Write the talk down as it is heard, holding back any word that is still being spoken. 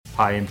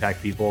high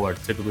impact people are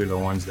typically the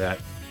ones that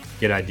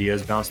get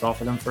ideas bounced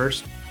off of them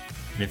first.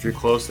 And if you're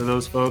close to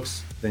those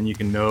folks, then you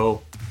can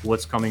know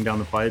what's coming down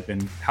the pipe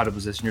and how to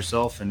position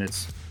yourself, and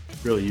it's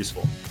really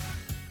useful.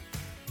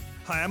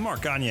 Hi, I'm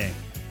Mark Gagne.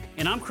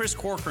 And I'm Chris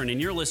Corcoran, and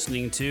you're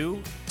listening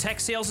to Tech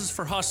Sales is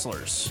for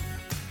Hustlers.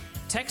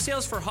 Tech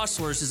Sales for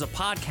Hustlers is a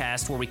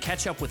podcast where we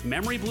catch up with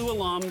Memory Blue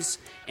alums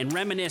and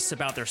reminisce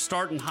about their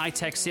start in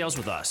high-tech sales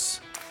with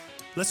us.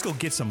 Let's go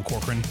get some,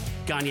 Corcoran.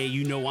 Gagne,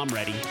 you know I'm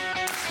ready.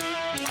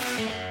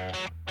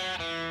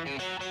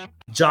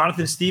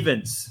 Jonathan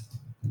Stevens,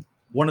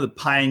 one of the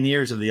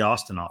pioneers of the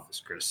Austin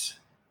office, Chris.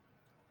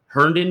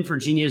 Herndon,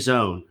 Virginia's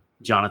own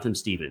Jonathan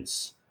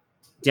Stevens,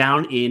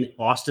 down in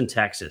Austin,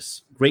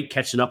 Texas. Great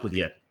catching up with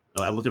you.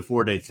 I'm looking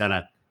forward to kind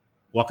of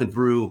walking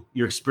through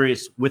your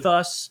experience with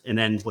us and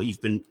then what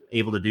you've been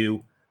able to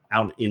do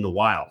out in the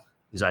wild,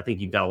 because I think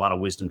you've got a lot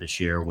of wisdom to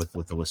share with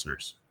the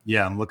listeners.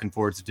 Yeah, I'm looking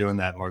forward to doing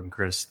that, Mark and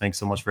Chris. Thanks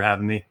so much for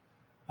having me.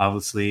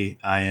 Obviously,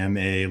 I am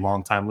a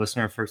long-time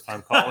listener,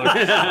 first-time caller.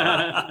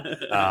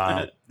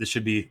 This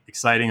should be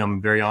exciting. I'm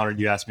very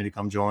honored you asked me to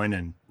come join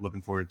and looking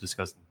forward to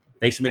discussing.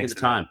 Thanks for making the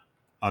time.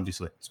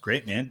 Obviously. It's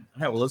great, man.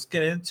 All right, well, let's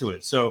get into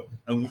it. So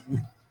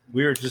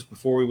we were just,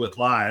 before we went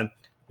live,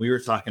 we were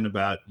talking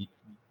about,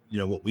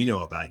 what we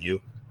know about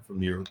you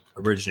from your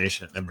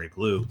origination at Memory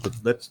Blue. But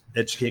let's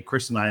educate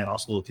Chris and I, and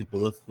also the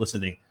people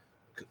listening,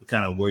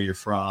 kind of where you're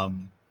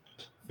from,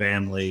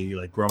 family,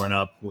 like growing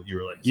up, what you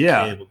were like.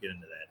 Yeah. Kid. We'll get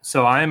into that.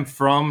 So I am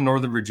from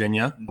Northern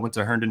Virginia. I went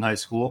to Herndon High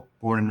School,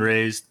 born and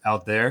raised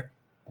out there.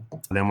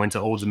 Then went to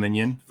Old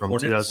Dominion from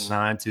Hornets.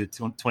 2009 to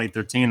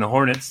 2013, the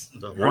Hornets.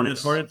 The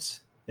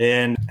Hornets.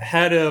 And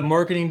had a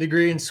marketing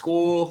degree in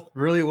school.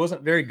 Really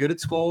wasn't very good at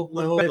school.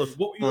 What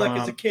were you like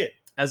as a kid?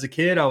 As a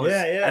kid, I was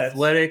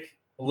athletic,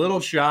 a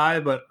little shy,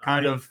 but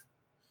kind of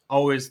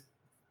always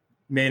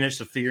managed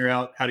to figure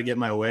out how to get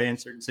my way in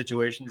certain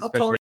situations. How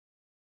tall are you?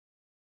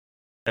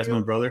 That's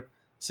my brother,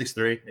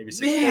 6'3", maybe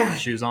 6'4",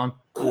 shoes on.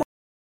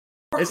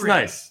 It's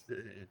nice.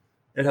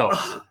 It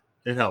helps.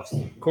 It helps.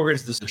 Corcoran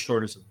is the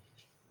shortest of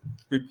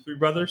three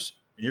brothers,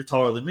 and you're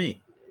taller than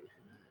me.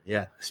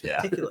 Yeah.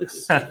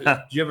 Ridiculous. Do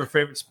you have a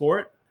favorite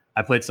sport?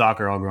 I played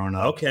soccer all growing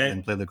up. Okay.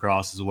 And played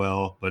lacrosse as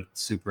well, but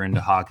super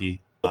into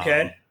hockey.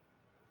 Okay.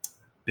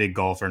 Big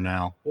golfer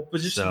now. What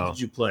position did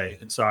you play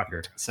in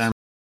soccer? Center.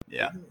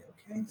 Yeah.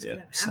 Okay.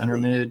 Yeah. Center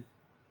mid.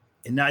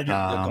 And now you're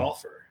a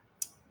golfer.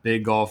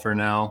 Big golfer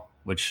now,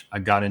 which I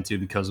got into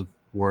because of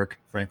work,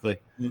 frankly.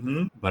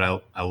 Mm-hmm.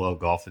 But I love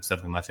golf. It's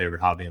definitely my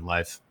favorite hobby in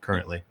life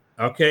currently.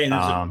 Okay.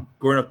 And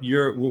growing up,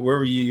 where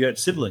were you? You had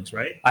siblings,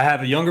 right? I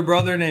have a younger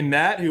brother named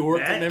Matt who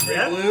worked at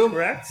Memory Blue.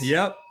 Correct.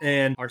 Yep.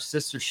 And our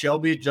sister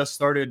Shelby just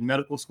started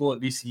medical school at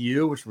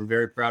VCU, which we're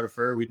very proud of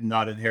her. We did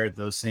not inherit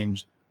those same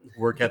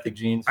work ethic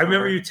genes. I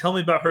remember you telling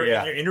me about her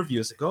in your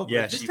interviews. Like,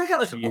 this guy got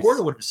like a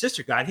quarter with her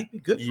sister guy. He'd be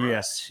good for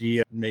Yes,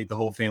 she made the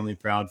whole family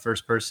proud.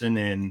 First person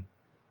in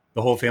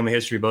the whole family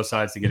history, both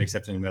sides, to get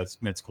accepted in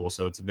med school.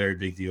 So it's a very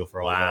big deal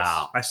for all of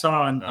us. I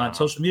saw on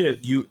social media,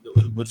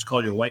 what's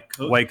called your white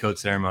coat. White coat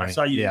ceremony. I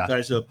saw you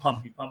guys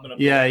pumping up.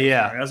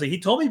 Yeah. I was like, he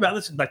told me about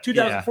this in like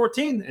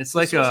 2014. It's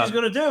like what she's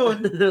going to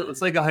do.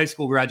 It's like a high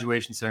school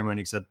graduation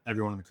ceremony, except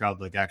everyone in the crowd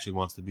actually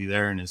wants to be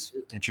there and is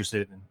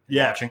interested in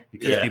watching,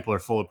 because people are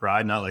full of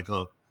pride, not like,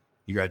 oh,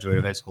 you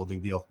graduated high school,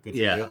 big deal. Good for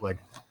you. Like,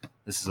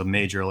 this is a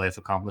major life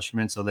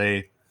accomplishment. So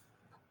they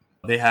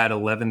had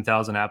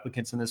 11,000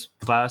 applicants in this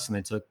class, and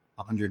they took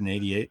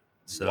 188.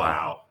 So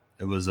wow,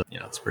 it was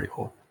it's pretty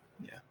cool.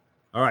 Yeah.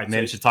 All right, I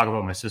managed to talk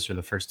about my sister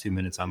the first 2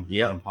 minutes on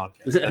podcast.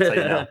 That's how you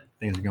know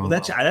things are going. Well,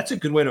 that's a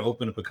good way to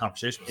open up a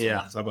conversation. With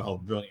someone. Talk about how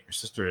brilliant your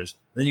sister is.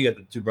 Then you got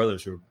the two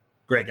brothers who are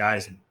great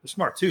guys and they're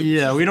smart too.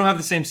 Yeah, we don't have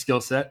the same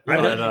skill set. I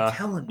remember you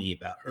telling me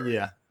about her.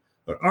 Yeah.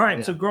 But, all right.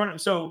 Yeah. So growing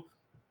up,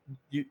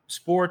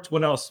 sports.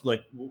 What else?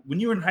 Like when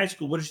you were in high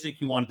school, what did you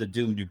think you wanted to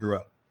do when you grew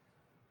up?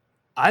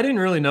 I didn't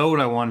really know what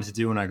I wanted to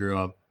do when I grew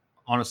up,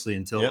 honestly,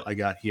 until I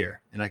got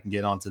here, and I can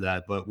get onto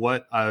that. But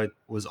what I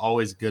was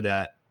always good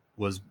at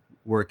was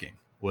working.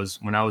 Was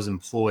when I was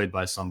employed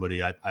by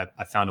somebody, I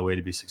found a way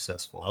to be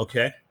successful.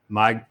 Okay.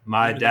 My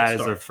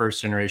dad is a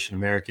first generation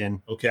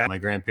American. Okay. My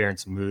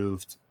grandparents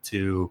moved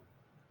to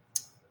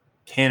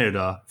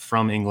Canada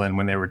from England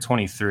when they were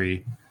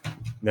 23,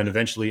 then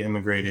eventually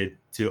immigrated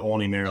to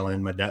Olney,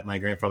 Maryland. My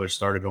grandfather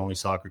started Olney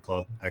Soccer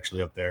Club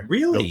actually up there.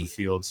 Really? Built the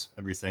fields,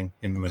 everything,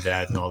 him and my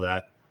dad and all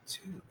that.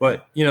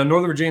 But,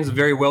 Northern Virginia is a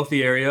very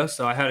wealthy area.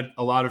 So I had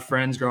a lot of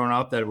friends growing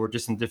up that were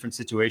just in different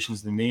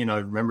situations than me. And I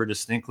remember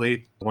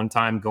distinctly one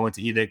time going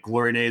to eat at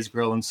Glory Days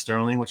Grill in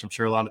Sterling, which I'm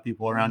sure a lot of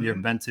people around here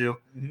have been to.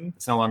 Mm-hmm.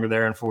 It's no longer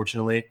there,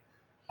 unfortunately.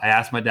 I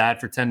asked my dad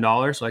for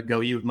 $10 so I could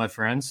go eat with my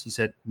friends. He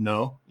said,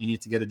 no, you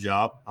need to get a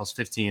job. I was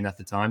 15 at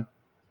the time.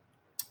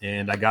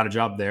 And I got a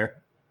job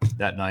there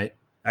that night.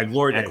 At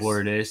Glory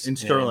Days. In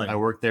Sterling. And I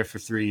worked there for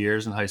 3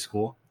 years in high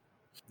school.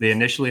 They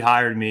initially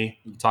hired me,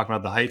 talking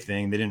about the height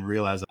thing. They didn't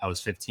realize I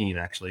was 15,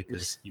 actually,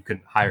 because you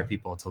couldn't hire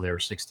people until they were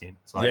 16.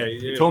 So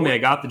they told me I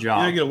got the You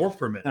job. didn't get a work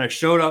permit. And I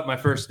showed up my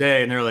first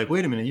day, and they're like,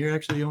 wait a minute, you're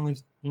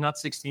not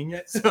 16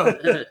 yet?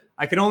 So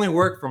I could only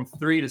work from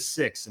 3 to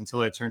 6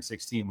 until I turned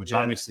 16, which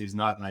obviously is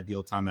not an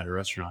ideal time at a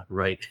restaurant.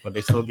 Right. But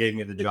they still gave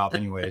me the job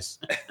anyways.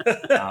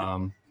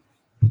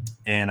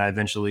 And I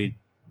eventually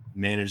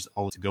managed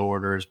all to-go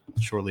orders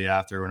shortly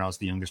after when I was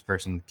the youngest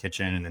person in the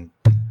kitchen. And then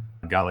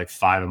I got like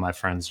 5 of my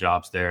friends'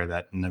 jobs there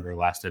that never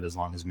lasted as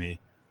long as me.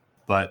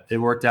 But it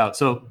worked out.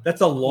 So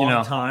That's a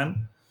long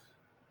time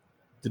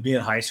to be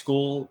in high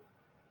school,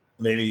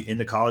 maybe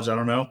into college. I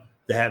don't know.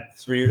 To have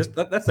 3 years,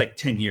 that's like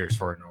 10 years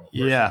for a normal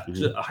person. yeah.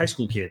 So high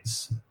school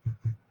kids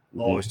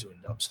always doing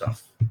dumb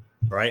stuff,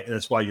 right? And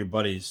that's why your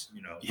buddies,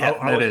 Yeah,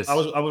 I that is.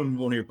 was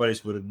one of your buddies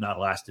who would have not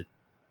lasted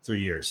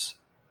 3 years.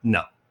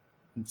 No.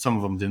 Some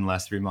of them didn't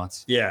last 3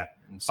 months. Yeah.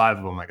 And 5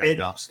 of them I got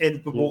jobs.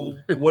 And well,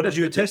 what did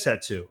you attest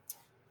that to?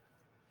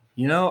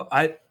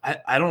 I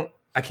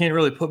can't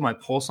really put my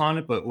pulse on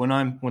it, but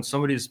when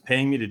somebody's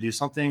paying me to do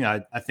something,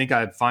 I think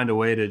I'd find a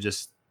way to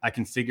I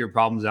can figure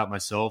problems out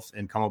myself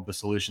and come up with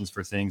solutions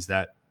for things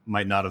that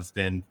might not have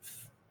been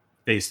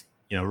based,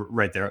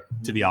 right there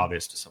to be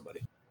obvious to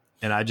somebody.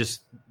 And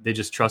they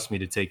just trust me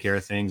to take care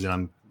of things. And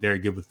I'm very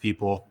good with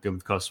people, good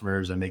with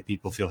customers. I make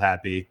people feel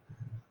happy,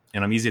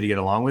 and I'm easy to get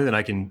along with.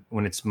 And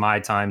when it's my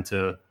time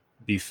to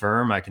be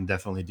firm, I can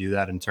definitely do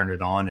that and turn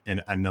it on.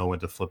 And I know when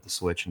to flip the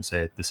switch and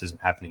say, this isn't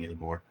happening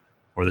anymore,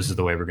 or this is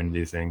the way we're going to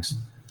do things.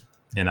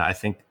 And I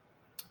think,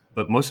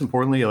 but most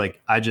importantly,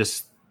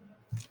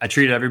 I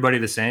treated everybody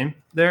the same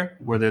there,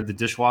 whether the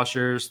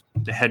dishwashers,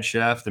 the head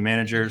chef, the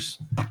managers,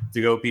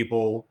 to-go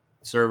people,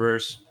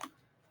 servers.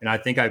 And I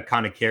think I've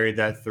kind of carried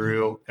that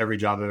through every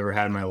job I've ever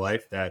had in my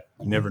life, that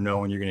you never know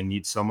when you're going to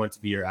need someone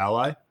to be your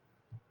ally.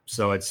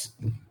 So it's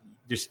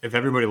just, if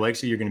everybody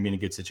likes you, you're going to be in a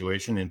good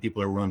situation, and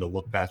people are willing to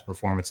look past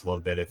performance a little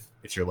bit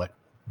if you're like,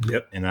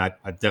 Yep. And I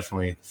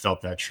definitely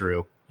felt that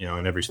true,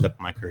 in every step of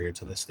my career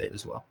to this date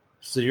as well.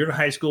 So you're in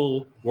high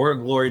school,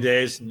 working glory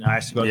days, and I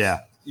suppose,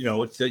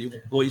 what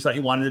you thought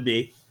you wanted to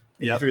be.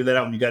 You figured that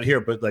out when you got here,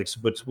 but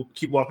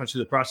keep walking through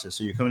the process.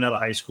 So you're coming out of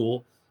high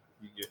school,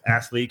 you're an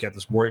athlete, got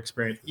this work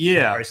experience.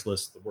 Yeah.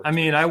 Priceless.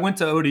 I went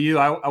to ODU.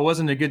 I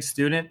wasn't a good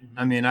student.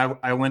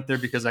 I went there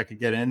because I could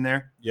get in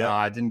there. Yeah.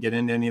 I didn't get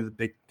into any of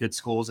the good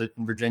schools in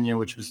Virginia,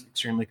 which was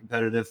extremely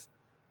competitive.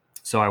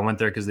 So I went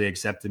there because they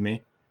accepted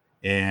me.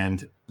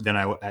 And then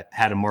I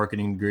had a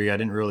marketing degree. I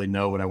didn't really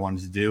know what I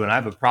wanted to do. And I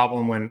have a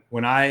problem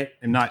when I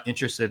am not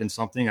interested in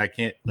something, I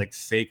can't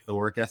fake the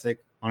work ethic,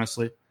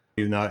 honestly.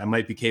 Even though I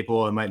might be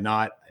capable, I might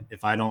not.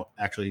 If I don't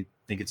actually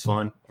think it's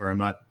fun, or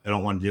I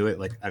don't want to do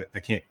it, I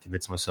can't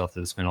convince myself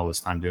to spend all this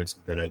time doing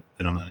something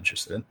that I'm not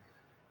interested in.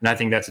 And I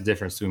think that's the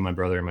difference between my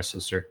brother and my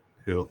sister,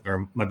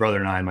 or my brother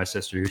and I and my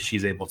sister, who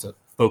she's able to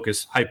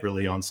focus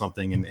hyperly on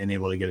something and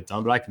able to get it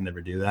done, but I can never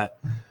do that.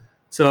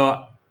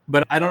 So,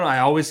 but I don't know. I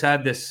always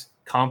had this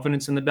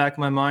confidence in the back of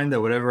my mind that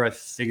whatever I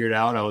figured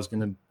out, I was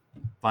going to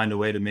find a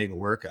way to make it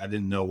work. I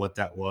didn't know what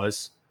that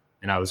was.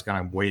 And I was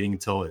kind of waiting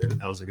until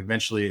I was like,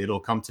 eventually it'll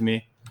come to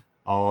me.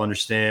 I'll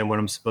understand what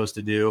I'm supposed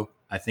to do.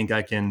 I think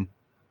I can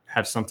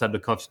have some type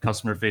of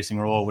customer facing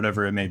role,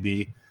 whatever it may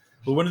be.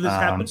 But when did this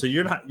happen? So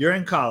you're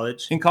in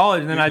college. In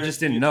college, and then I just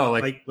didn't know.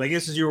 Like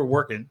this is you were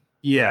working.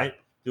 Yeah. Right?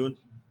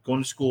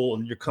 Going to school,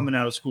 and you're coming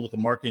out of school with a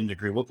marketing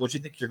degree. What do you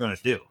think you're going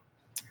to do?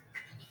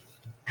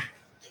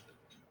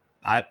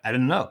 I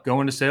didn't know. Go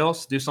into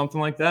sales, do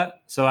something like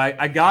that. So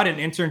I got an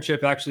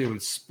internship actually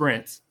with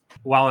Sprint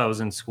while I was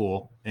in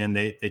school, and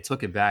they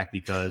took it back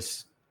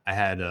because I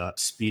had a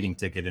speeding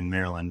ticket in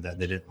Maryland that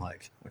they didn't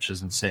like, which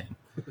is insane.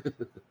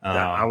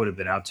 I would have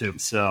been out too.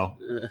 So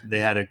they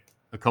had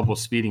a couple of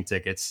speeding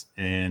tickets,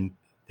 and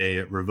they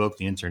revoked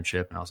the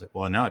internship. And I was like,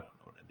 well, now I don't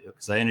know what to do,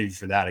 because I interviewed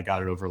for that. I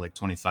got it over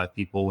 25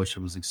 people, which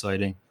was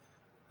exciting.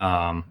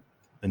 And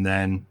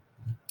then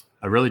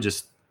I really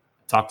just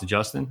talked to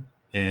Justin.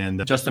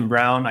 And Justin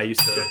Brown,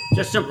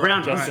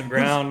 Justin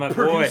Brown, my boy,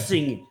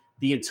 producing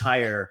the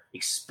entire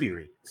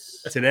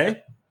experience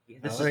today.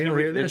 This Oh, is you don't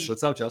hear this? this.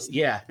 What's up, Justin?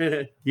 Yeah.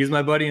 He's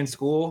my buddy in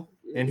school,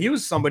 and he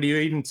was somebody who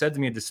even said to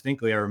me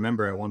distinctly, I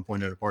remember at one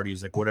point at a party,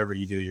 he's like, whatever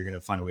you do, you're going to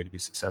find a way to be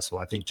successful.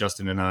 I think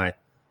Justin and I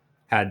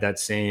had that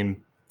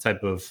same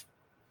type of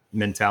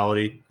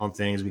mentality on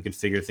things. We could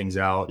figure things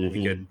out. Mm-hmm.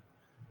 We could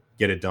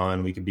get it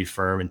done. We could be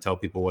firm and tell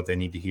people what they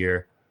need to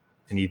hear.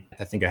 And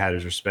I think I had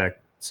his respect.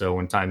 So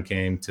when time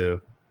came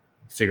to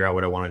figure out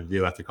what I wanted to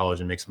do after college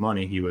and make some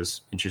money, he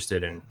was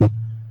interested in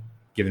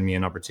giving me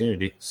an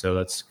opportunity. So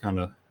that's kind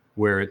of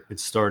where it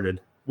started.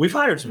 We've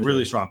hired some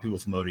really strong people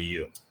from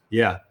ODU.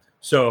 Yeah.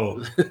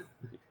 So,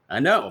 I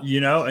know.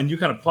 And you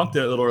kind of punked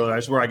it a little earlier.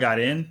 That's where I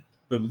got in.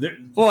 But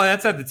Well,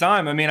 that's at the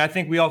time. I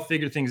think we all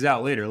figured things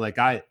out later.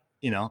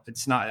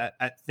 It's not,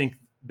 I think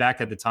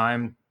back at the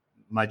time,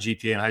 my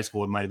GPA in high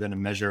school, it might've been a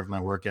measure of my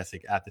work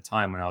ethic at the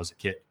time when I was a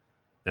kid.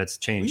 That's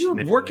changed. you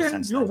were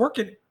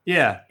working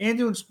Yeah. and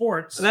doing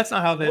sports. So that's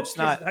not how that's Most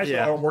not. kids in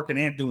high school are working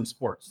and doing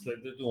sports. They're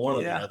doing one or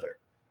the Yeah. other,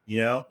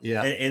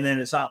 Yeah. And then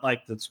it's not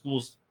like the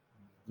schools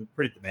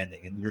pretty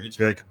demanding, and it's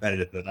very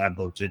competitive at Iowa,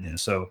 Virginia.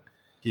 So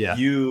Yeah.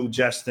 you,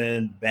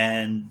 Justin,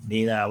 Ben,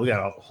 Nina, we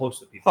got a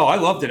host of people. Oh, I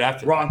loved it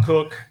after. Ron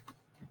Cook.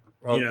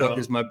 Ron you Cook know.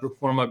 is one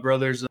of my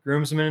brother's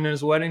groomsmen in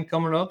his wedding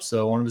coming up.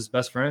 So one of his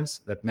best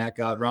friends that Matt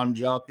got Ron a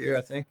job here,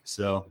 I think.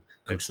 So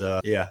it's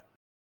yeah.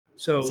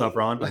 So What's up,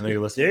 Ron? I know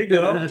you're listening. there you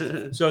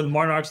go. So the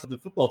Monarchs, the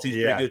football team's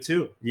Yeah. pretty good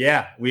too.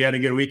 Yeah, we had a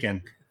good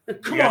weekend.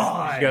 Come you guys,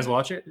 on. you guys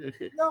watch it?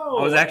 No,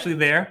 I was actually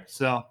there.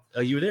 So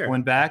Oh, you were there.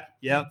 went back.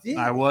 Yep, You did?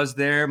 I was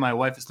there. My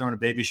wife is throwing a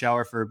baby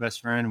shower for her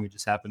best friend, and we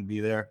just happened to be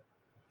there,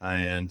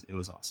 and it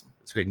was awesome.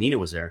 It's great. Nina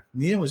was there.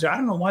 Nina was there. I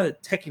don't know why the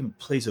Tech even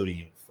plays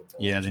ODU football.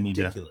 Yeah, they need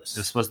to. Ridiculous.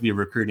 It's supposed to be a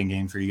recruiting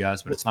game for you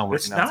guys, but it's not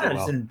It's working out not. so It's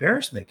well. an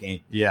embarrassment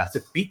game. Yeah, It's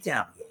a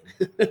beatdown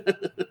game.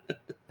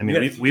 I mean,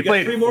 You got- we you got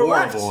played 3 more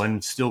horrible laps.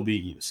 and still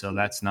beat you. So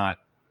that's not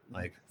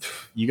like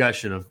you guys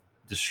should have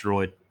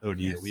destroyed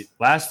ODU.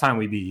 Last time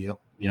we beat you,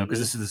 because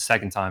this is the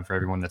second time for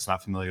everyone that's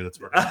not familiar that's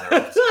working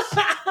there.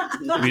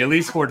 We at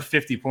least scored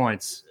 50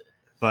 points,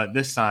 but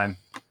this time,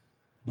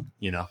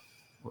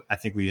 I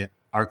think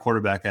our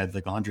quarterback had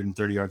like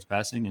 130 yards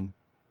passing, and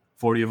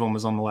 40 of them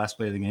was on the last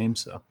play of the game.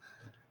 So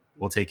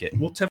we'll take it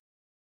We'll tell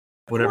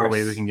whatever course.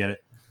 way we can get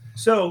it.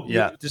 So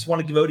Yeah. just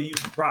want to give ODU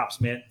some props,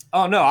 man.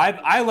 Oh no,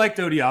 I liked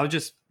ODU. I was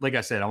just like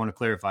I said, I want to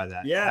clarify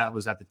that. Yeah. That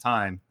was at the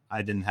time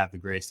I didn't have the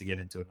grace to get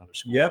into another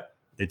school. Yep.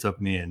 They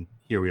took me, and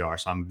here we are.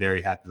 So I'm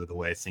very happy with the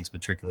way things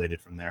matriculated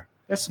from there.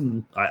 That's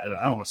some. I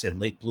don't want to say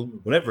late bloomer,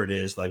 whatever it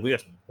is. Like we got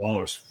some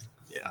ballers.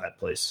 Yeah, that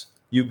place.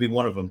 You'd be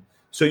one of them.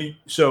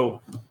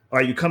 So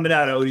are you coming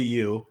out of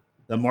ODU,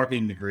 the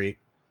marketing degree,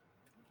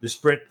 the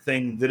Sprint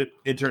thing?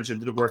 Internship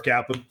did it work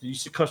out? But you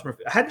see customer.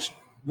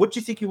 What do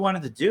you think you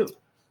wanted to do?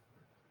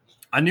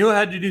 I knew I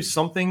had to do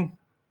something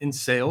in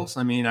sales.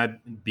 I mean,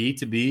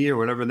 B2B or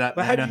whatever that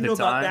But how meant did at you know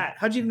the about time. that?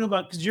 How did you know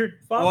about? Because your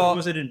father Well,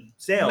 wasn't in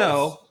sales.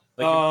 No.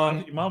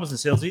 Like your mom was in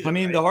sales either. I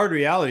mean, right? the hard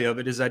reality of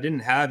it is I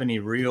didn't have any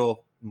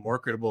real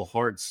marketable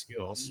hard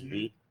skills.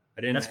 Mhm.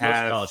 I didn't That's most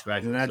have college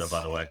graduates, and so,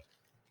 by the way.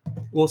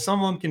 Well,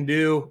 some of them can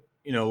do,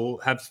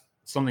 have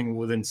something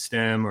within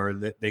STEM, or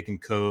that they can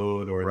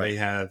code, or Right. they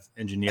have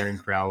engineering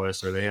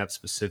prowess, or they have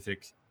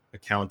specific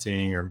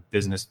accounting or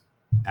business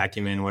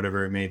acumen,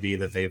 whatever it may be,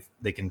 that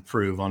they can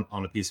prove on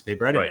a piece of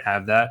paper. I didn't Right.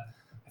 have that.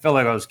 I felt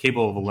like I was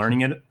capable of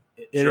learning it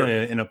Sure.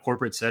 in a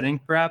corporate setting,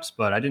 perhaps,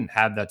 but I didn't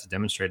have that to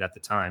demonstrate at the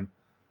time.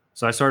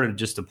 So I started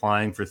just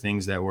applying for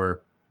things that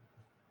were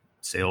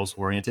sales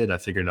oriented. I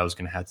figured I was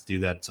going to have to do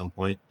that at some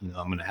point.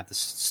 I'm going to have to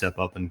step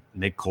up and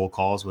make cold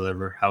calls,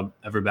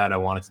 however bad I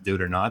wanted to do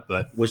it or not.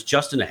 But Was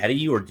Justin ahead of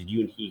you, or did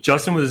you and he?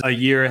 Justin was a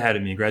year ahead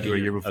of me, graduated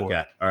a year before.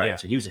 Okay. All right. Yeah.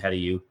 So he was ahead of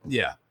you.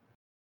 Yeah.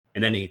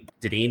 And then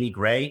did Andy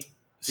Gray?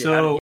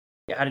 So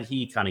How did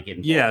he kind of get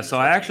involved? yeah, in so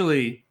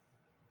this?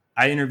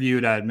 I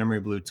interviewed at Memory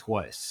Blue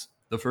twice.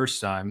 The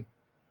first time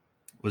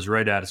was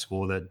right out of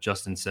school that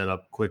Justin set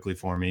up quickly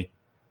for me.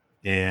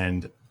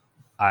 And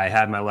I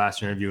had my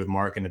last interview with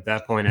Mark. And at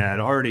that point, I had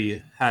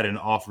already had an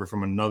offer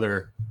from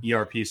another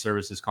ERP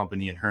services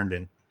company in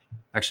Herndon.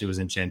 Actually, it was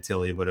in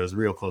Chantilly, but it was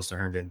real close to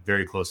Herndon,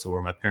 very close to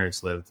where my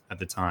parents lived at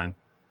the time.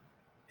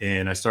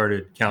 And I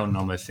started counting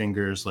on my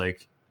fingers,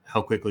 like,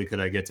 how quickly could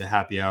I get to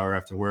happy hour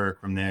after work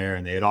from there?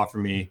 And they had offered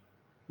me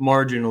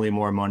marginally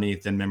more money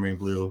than Memory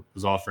Blue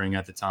was offering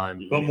at the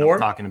time. But more? I'm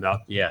talking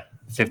about Yeah.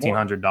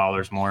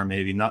 $1,500 more,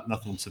 maybe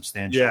nothing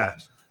substantial. Yeah.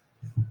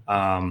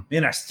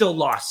 Man, I still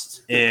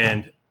lost.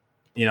 And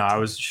I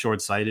was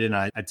short-sighted, and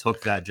I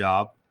took that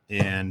job,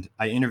 and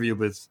I interviewed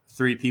with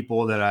 3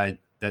 people that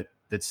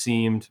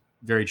seemed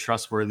very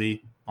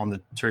trustworthy on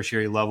the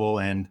tertiary level,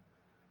 and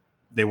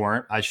they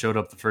weren't. I showed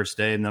up the first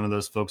day, and none of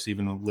those folks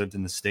even lived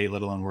in the state,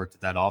 let alone worked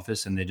at that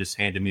office. And they just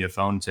handed me a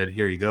phone and said,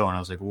 "Here you go." And I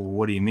was like, "Well,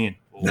 what do you mean?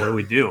 What do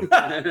we do?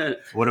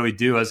 What do we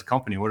do as a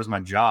company? What is my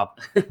job?"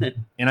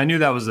 And I knew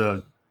that was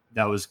going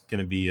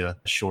to be a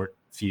short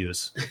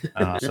fuse.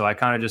 So I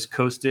kind of just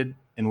coasted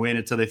and waited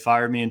until they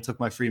fired me and took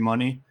my free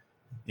money.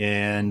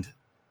 And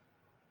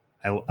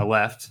I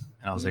left,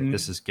 and I was like,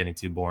 "This is getting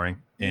too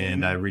boring."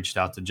 And I reached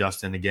out to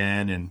Justin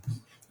again, and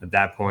at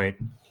that point,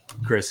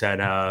 Chris had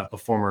a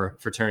former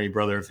fraternity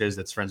brother of his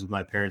that's friends with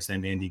my parents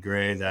named Andy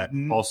Gray that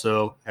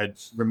also had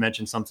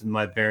mentioned something to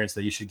my parents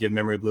that you should give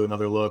Memory Blue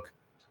another look.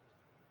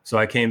 So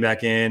I came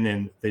back in,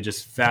 and they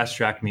just fast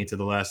tracked me to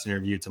the last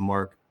interview to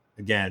Mark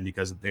again,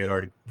 because they had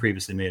already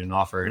previously made an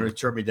offer. You And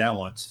turned me down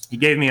once. he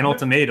gave me an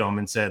ultimatum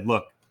and said,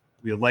 "Look,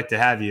 we would like to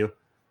have you,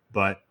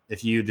 but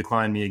if you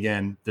decline me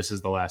again, this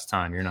is the last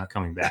time. You're not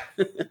coming back.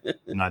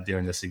 I'm not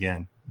doing this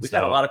again." We've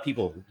had a lot of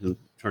people who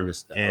turn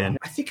this down. And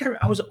I think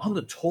I was on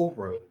the toll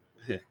road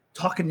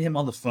talking to him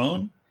on the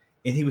phone,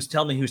 and he was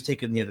telling me he was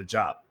taking the other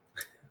job.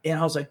 And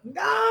I was like,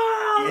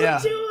 "No, yeah,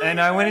 do it." and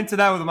I went into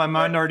that with my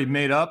mind already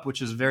made up,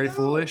 which is very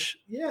foolish.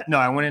 Yeah. No,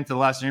 I went into the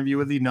last interview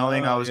with you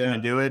knowing I was yeah.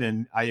 going to do it,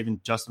 and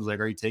Justin was like,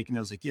 "Are you taking it?"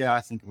 I was like, "Yeah, I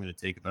think I'm going to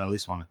take it, but I at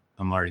least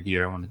I'm already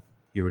here. I want to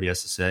hear what he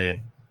has to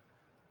say."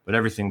 But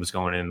everything was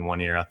going in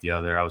one ear out the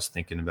other. I was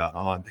thinking about,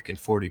 I'm picking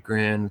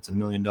 $40,000. It's $1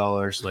 million.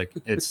 Like,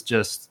 it's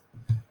just,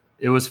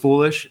 It was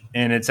foolish,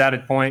 and it's at a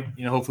point,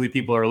 hopefully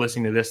people are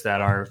listening to this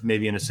that are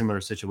maybe in a similar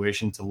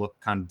situation to look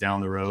kind of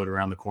down the road,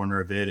 around the corner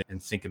of it,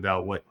 and think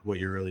about what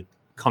you're really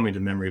coming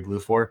to Memory Blue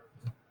for.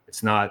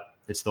 It's the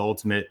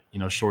ultimate,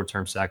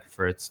 short-term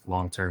sacrifice,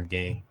 long-term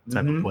gain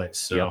type of place.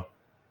 So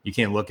you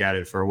can't look at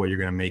it for what you're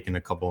going to make in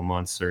a couple of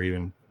months or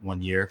even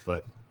 1 year,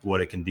 but what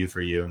it can do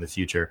for you in the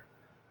future.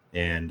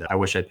 And I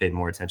wish I paid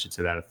more attention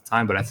to that at the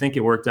time, but I think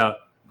it worked out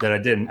that I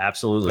didn't.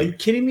 Absolutely. Are you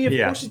kidding me?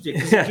 Of course it did.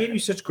 'Cause it gave you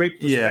such great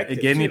perspective. Yeah,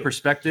 it gave me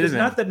perspective. It's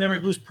not that Memory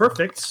Blue's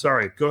perfect.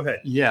 Sorry, go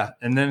ahead. Yeah,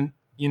 and then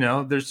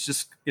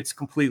it's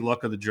complete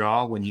luck of the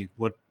draw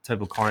what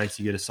type of clients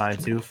you get assigned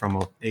to from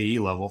a AE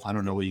level. I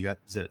don't know what you got.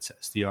 Is it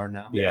SDR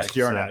now? Yeah,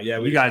 SDR now. Yeah,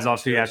 you guys all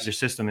figure out your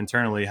system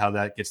internally how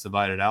that gets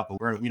divided out,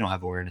 but we don't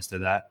have awareness to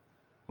that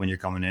when you're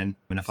coming in.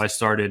 And if I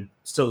started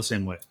still the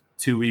same way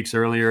 2 weeks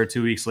earlier or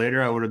 2 weeks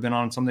later, I would have been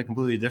on something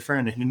completely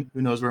different, and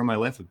who knows where my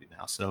life would be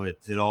now. So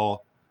it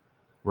all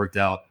worked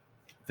out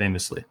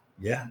famously.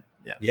 Yeah.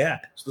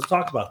 So let's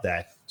talk about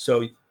that.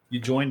 So you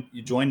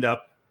joined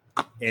up,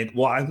 and I'm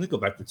going to go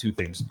back to two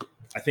things.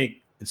 I think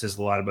it says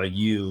a lot about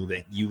you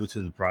that you went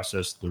through the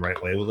process the right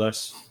way with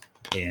us,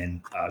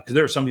 and because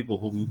there are some people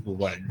who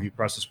want to interview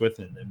process with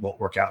and it won't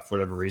work out for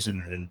whatever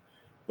reason,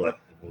 but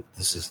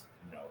this is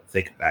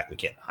thinking back, we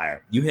can't hire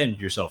them. You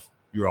handled yourself.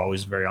 You're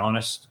always very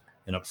honest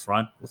and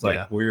upfront with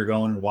where you're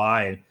going and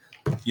why.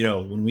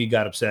 And when we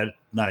got upset,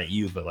 not at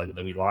you, but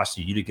that we lost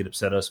you, you didn't get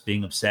upset at us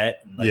being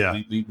upset.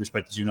 And we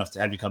respected you enough to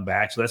have you come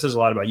back. So that says a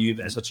lot about you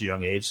even at such a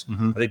young age.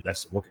 Mm-hmm. I think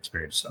that's work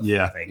experience stuff.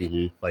 Yeah. I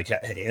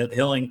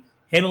think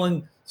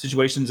handling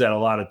situations that a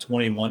lot of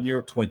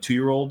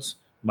 22-year-olds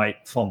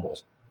might fumble.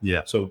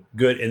 Yeah. So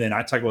good. And then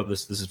I talk about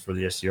this. This is for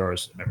the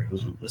SDRs. Remember,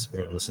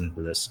 listening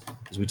to this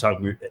because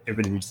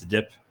everybody reads the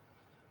dip,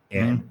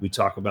 and we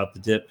talk about the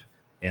dip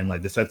and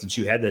the fact that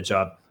you had that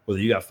job.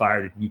 Whether you got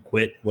fired, you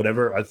quit,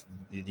 whatever,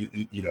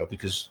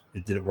 because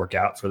it didn't work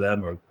out for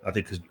them, or I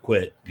think because you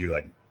quit, you're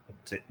like,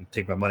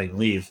 take my money and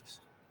leave.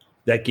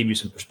 That gave you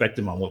some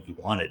perspective on what you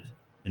wanted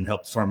and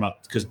helped firm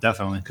up.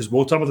 Because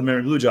we'll talk about the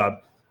Memory Blue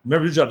job.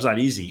 Memory Blue job's not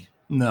easy.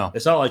 No,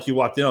 it's not like you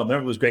walked in. Oh,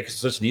 Memory Blue was great because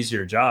it's such an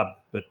easier job,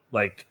 but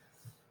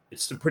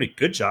it's a pretty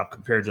good job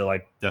compared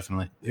to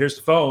definitely. Here's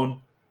the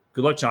phone.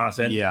 Good luck,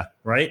 Jonathan. Yeah,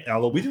 right.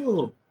 Although we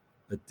do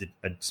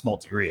a small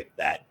degree of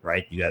that,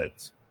 right? You got to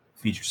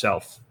feed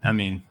yourself. I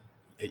mean,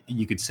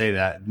 you could say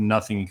that.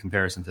 Nothing in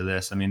comparison to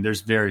this. I mean, there's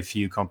very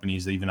few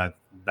companies that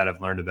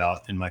I've learned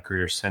about in my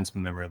career since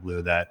Memory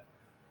Blue that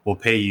will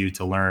pay you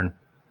to learn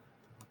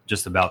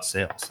just about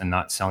sales and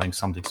not selling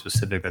something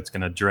specific that's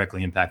going to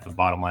directly impact the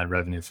bottom line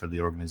revenue for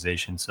the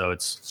organization. So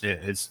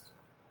it's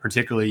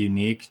particularly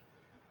unique,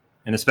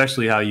 and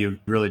especially how you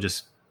really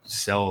just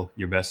sell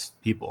your best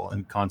people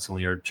and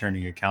constantly are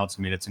churning accounts.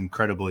 I mean, it's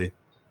incredibly,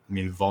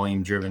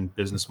 volume driven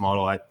business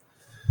model.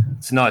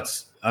 It's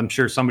nuts. I'm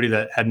sure somebody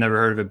that had never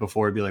heard of it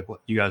before would be like,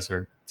 "What? You guys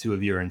two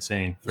of you are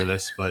insane for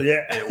this." But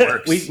it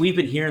works. We've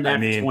been hearing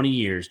that for 20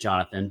 years,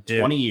 Jonathan.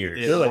 20 years.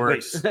 It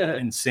works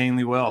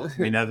insanely well.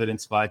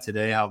 Evidenced by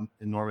today how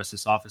enormous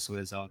this office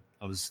was. I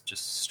was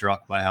just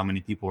struck by how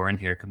many people were in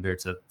here compared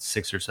to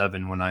 6 or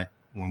 7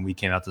 when we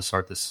came out to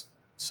start this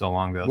so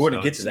long ago. We're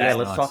going to get to that.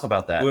 Let's talk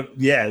about that.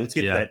 Let's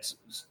get to that.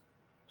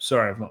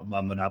 Sorry,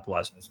 I'm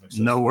monopolizing this.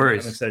 No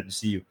worries. I'm excited to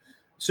see you.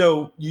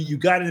 So you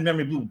got into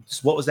Memory Blue.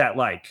 What was that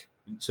like?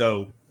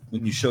 So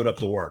when you showed up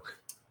to work?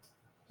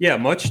 Yeah,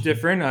 much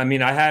different. I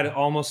mean, I had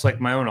almost like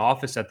my own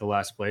office at the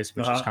last place,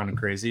 which is kind of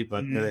crazy.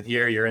 But then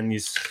here you're in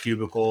these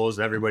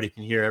cubicles. Everybody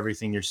can hear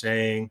everything you're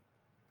saying.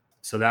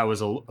 So that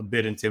was a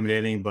bit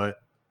intimidating.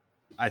 But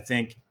I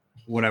think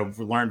what I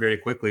learned very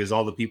quickly is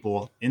all the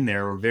people in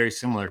there were very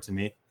similar to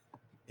me.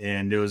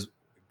 And it was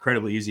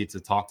incredibly easy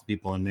to talk to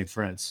people and make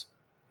friends.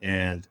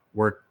 And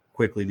work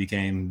quickly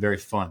became very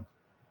fun.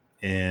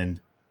 And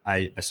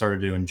I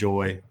started to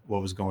enjoy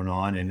what was going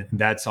on. And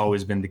that's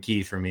always been the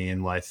key for me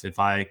in life. If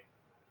I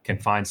can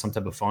find some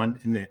type of fun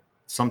and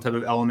some type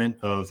of element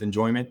of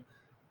enjoyment,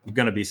 I'm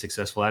going to be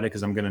successful at it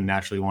because I'm going to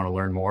naturally want to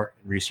learn more,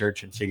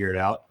 research, and figure it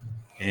out.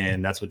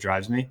 And that's what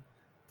drives me.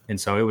 And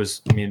so it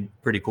was,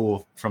 pretty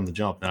cool from the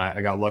jump. And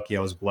I got lucky.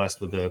 I was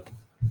blessed with a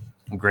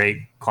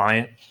great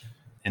client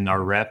and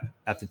our rep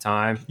at the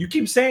time. You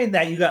keep saying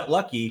that you got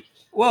lucky.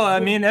 Well,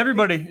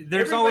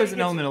 there's always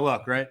an element of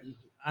luck, right?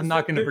 I'm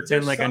not going to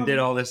pretend like I did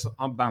all this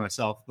by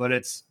myself, but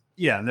did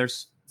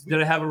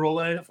I have a role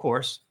in it? Of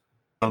course.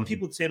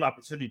 People would say an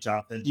opportunity,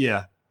 Jonathan.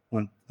 Yeah.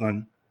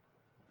 On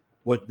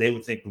what they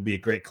would think would be a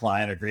great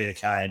client or great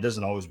account. It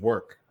doesn't always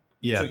work.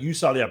 Yeah. So you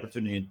saw the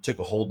opportunity and took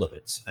a hold of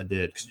it. I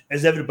did.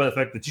 As evident by the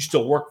fact that you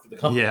still work for the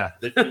company. Yeah.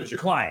 That was your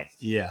client.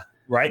 Yeah.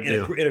 Right?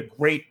 In a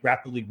great,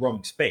 rapidly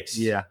growing space.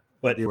 Yeah.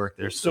 But you worked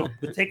there. So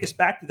but take us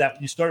back to that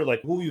when you started,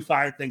 who were you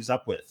firing things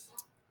up with?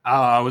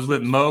 I was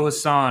with Mo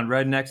Hassan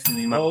right next to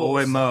me, my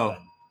boy Hassan. Mo.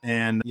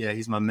 And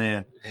he's my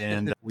man.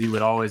 And we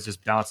would always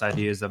just bounce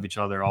ideas of each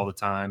other all the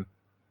time,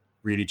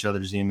 read each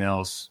other's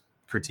emails,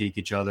 critique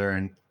each other.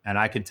 And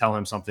I could tell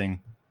him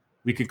something.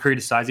 We could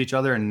criticize each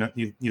other and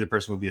neither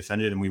person would be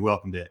offended, and we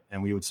welcomed it.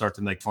 And we would start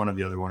to make fun of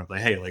the other one and be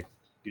like, hey,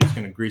 you're just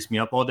going to grease me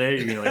up all day.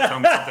 You're going to like tell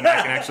me something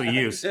I can actually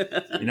use,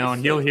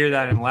 and he'll hear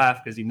that and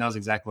laugh because he knows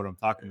exactly what I'm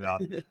talking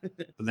about. But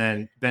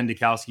then Ben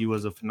Dukowski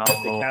was a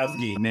phenomenal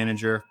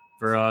manager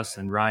for us,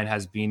 and Ryan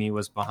Hasbini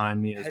was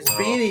behind me as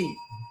well.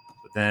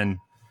 But then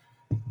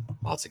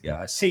lots of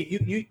guys. Hey,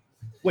 you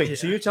wait.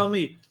 So you're telling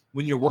me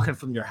when you're working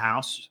from your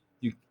house,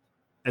 you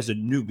as a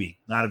newbie,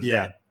 not a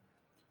vet,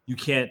 you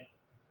can't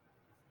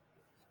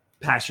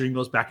pass your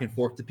emails back and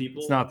forth to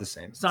people? It's not the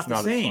same. It's not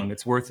the same. As fun.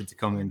 It's worth it to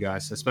come in,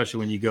 guys, especially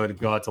when you go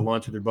out to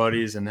lunch with your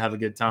buddies and have a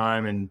good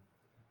time and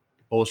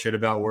bullshit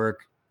about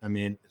work. I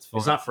mean, it's fun.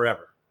 It's not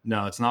forever.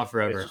 No, it's not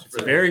forever. It's It's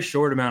a very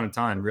short amount of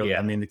time, really. Yeah.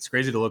 I mean, it's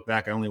crazy to look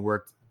back. I only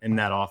worked in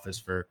that office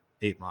for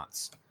 8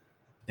 months,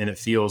 and it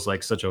feels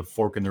like such a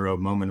fork in the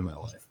road moment in my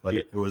life. But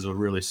it was a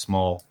really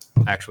small,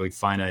 actually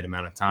finite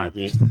amount of time.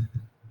 Mhm.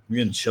 I'm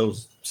getting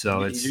chills.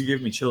 So you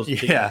give me chills.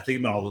 Yeah.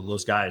 Thinking about all of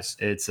those guys.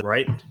 it's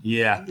Right?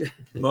 yeah,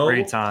 Mo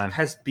great time.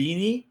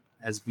 Hasbini.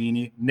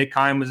 Hasbini. Nick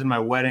Kime was in my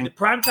wedding.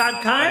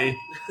 Primetime Kai.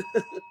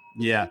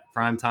 Yeah,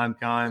 primetime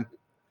Kime.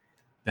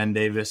 Ben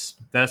Davis,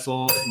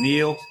 Vessel,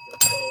 Neil,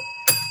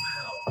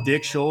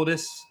 Dick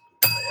Schultes.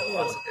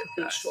 Over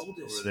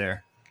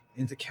there.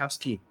 And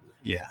Dukowski.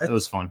 Yeah, it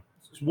was fun.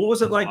 What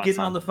was it That's a like lot of getting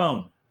fun. on the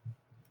phone?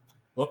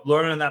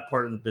 Learning that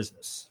part of the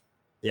business,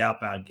 the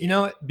outbound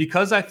game.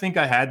 Because I think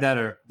I had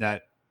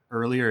that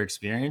earlier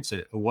experience,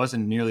 it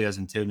wasn't nearly as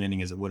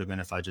intimidating as it would have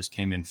been if I just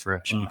came in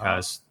fresh,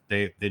 because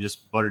they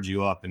just buttered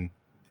you up, and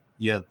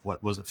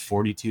what was it,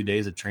 42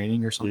 days of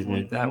training or something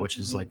like that, which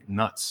is like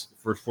nuts.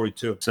 First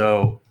 42.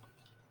 So,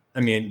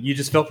 I mean, you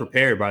just felt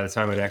prepared by the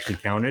time it actually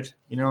counted.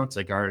 It's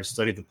like, all right, I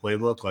studied the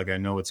playbook, like I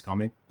know what's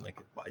coming, like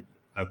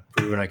I've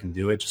proven I can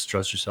do it. Just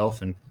trust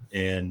yourself, and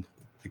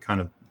to kind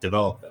of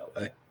develop that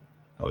way,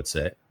 I would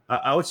say.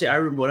 I would say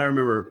what I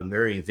remember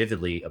very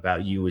vividly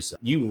about you is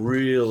you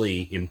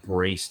really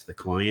embraced the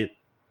client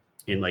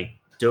and like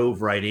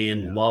dove right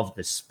in, loved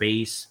the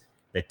space,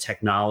 the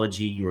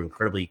technology. You were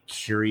incredibly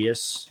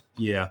curious.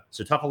 Yeah.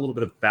 So talk a little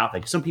bit about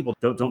that. Some people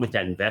don't make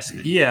that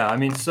investment. Yeah. I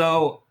mean,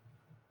 so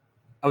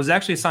I was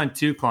actually assigned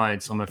 2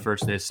 clients on my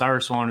first day.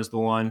 CyrusOne is the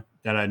one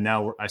that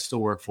I still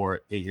work for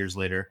 8 years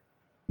later.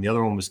 And the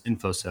other one was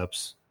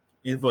InfoSeps.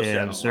 And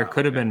there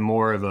could have been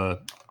more of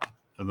a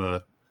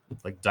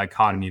like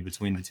dichotomy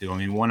between the two. I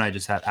mean, one I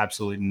just had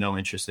absolutely no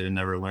interest in,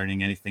 never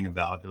learning anything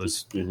about. It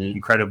was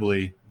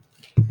incredibly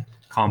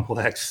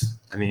complex.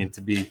 I mean,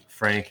 to be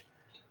frank,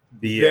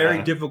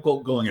 very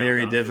difficult going.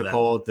 Very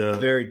difficult.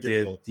 Very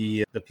difficult.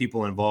 The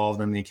people involved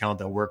in the account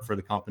that worked for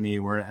the company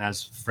weren't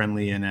as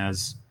friendly and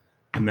as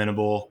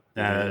amenable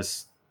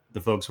as the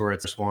folks who were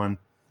at this one.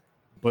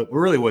 But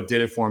really, what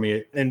did it for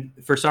me, and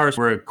for Cyrus,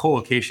 we're a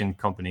co-location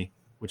company,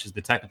 which is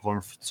the technical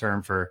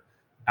term for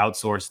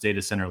outsourced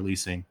data center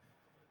leasing.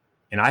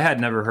 And I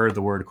had never heard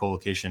the word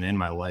co-location in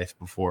my life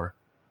before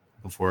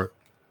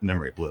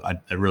Memory Blue. I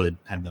really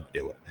had no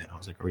idea what it meant. I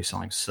was like, are we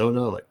selling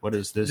soda? Like, what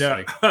is this? Yeah.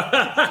 Like,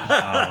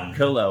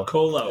 Colo.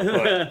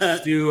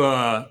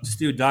 but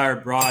Stu Dyer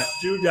brought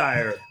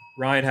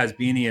Ryan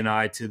Hasbini and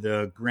I to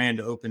the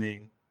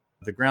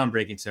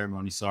groundbreaking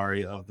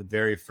ceremony, of the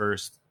very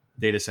first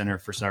data center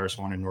for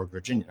CyrusOne in North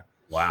Virginia.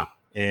 Wow.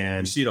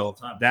 And you see it all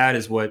the time. That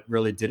is what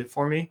really did it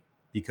for me,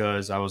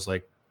 because I was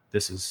like,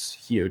 this is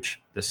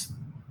huge.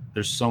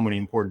 There's so many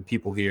important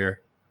people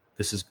here.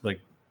 This is like,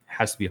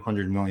 has to be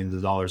 $100 million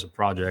of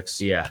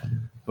projects. Yeah.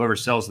 Whoever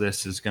sells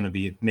this is going to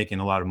be making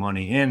a lot of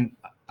money. And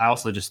I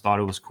also just thought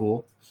it was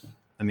cool.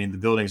 I mean, the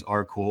buildings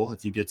are cool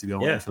if you get to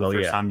go in for the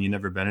first time you've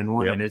never been in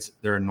one. Yep. And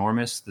they're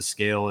enormous. The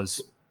scale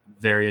is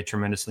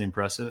tremendously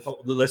impressive.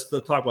 Let's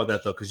talk about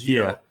that though, because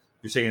you're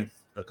saying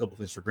a couple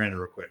things for granted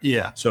real quick.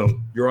 Yeah. So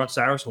you're on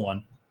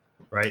CyrusOne,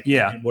 right?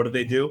 Yeah. And what do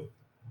they do?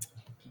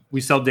 We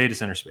sell data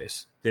center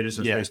space. Data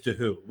center space to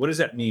who? What does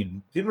that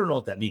mean? People don't know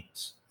what that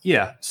means.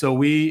 Yeah. So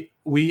we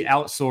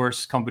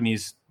outsource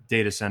companies'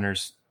 data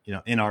centers,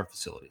 in our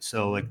facilities.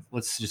 So like,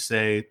 let's just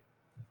say,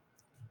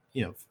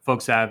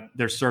 folks have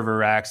their server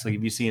racks. Like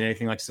if you've seen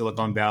anything like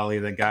Silicon Valley,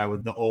 that guy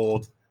with the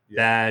old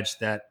badge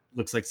that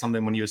looks like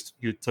something when he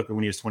took it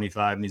when he was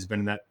 25 and he's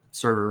been in that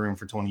server room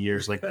for 20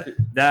 years. Like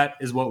that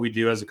is what we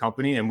do as a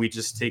company. And we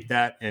just take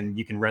that and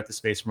you can rent the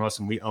space from us,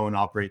 and we own,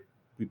 operate.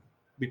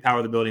 We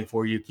power the building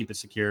for you, keep it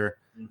secure,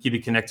 keep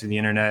it connected to the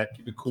internet,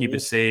 Keep it cool. keep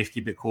it safe,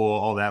 keep it cool,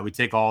 all that. We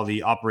take all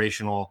the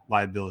operational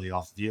liability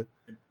off of you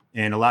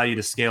and allow you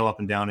to scale up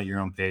and down at your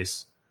own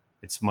pace.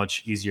 It's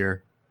much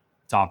easier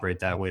to operate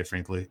that way,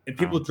 frankly. And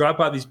people drive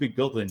by these big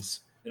buildings.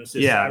 And it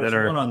says that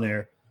are on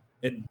there.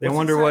 And they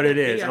wonder what it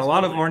is. And a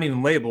lot of them aren't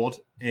even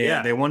labeled.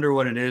 And they wonder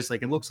what it is.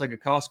 Like, it looks like a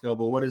Costco,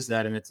 but what is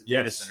that? And it's a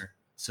data center.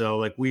 So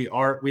like we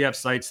have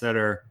sites that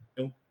are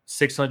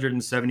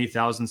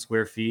 670,000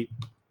 square feet.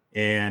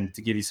 And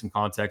to give you some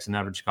context, an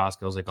average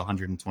Costco is like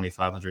 125,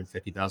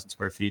 150,000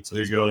 square feet. So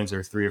these buildings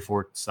are 3 or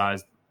 4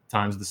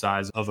 times the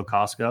size of a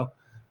Costco,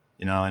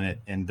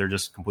 and they're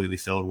just completely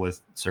filled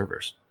with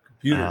servers.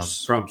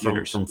 Computers.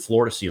 From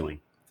floor to ceiling.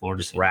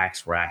 Just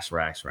racks.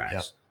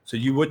 Yep. So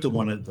you went to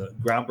one of the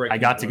groundbreaking. I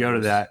got to go to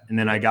that, and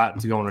then I got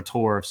to go on a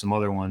tour of some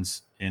other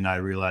ones, and I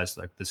realized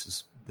like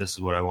this this is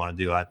what I want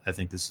to do. I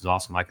think this is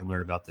awesome. I can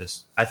learn about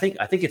this. I think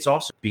it's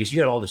awesome because you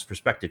had all this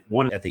perspective.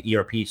 One at the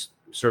ERP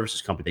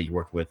services company that you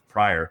worked with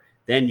prior,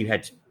 then you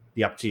had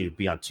the opportunity to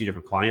be on 2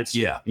 different clients.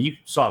 Yeah. And you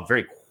saw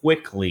very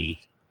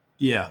quickly,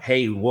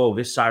 hey, whoa,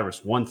 this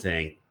Cyrus one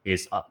thing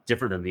is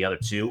different than the other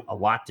 2, a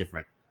lot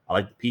different. I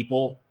like the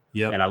people,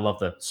 and I love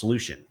the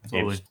solution.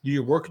 Totally.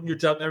 You're working your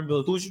job.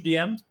 Who's your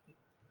DM?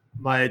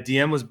 My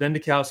DM was Ben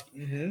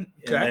Dukowski,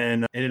 Okay.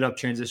 and ended up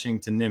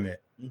transitioning to Nimet.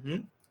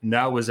 And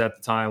that was at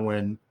the time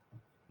when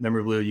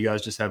Memory Blue, you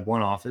guys just had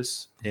one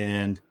office.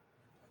 And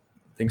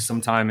I think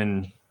sometime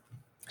in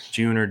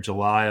June or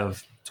July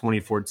of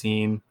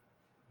 2014,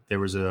 there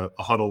was a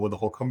huddle with the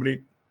whole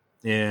company.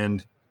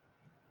 And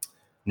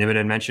Nimet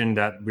had mentioned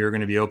that we were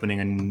going to be opening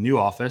a new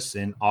office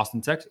in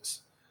Austin,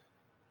 Texas.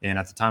 And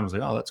at the time, I was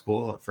like, oh, that's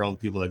cool for all the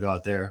people that go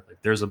out there. Like,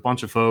 there's a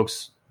bunch of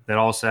folks that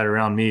all sat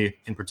around me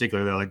in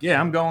particular. They're like, yeah,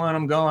 I'm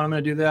going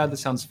to do that. This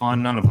sounds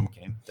fun. None of them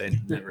came. They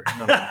never,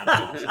 none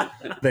of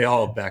them. They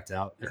all backed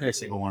out, every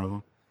single one of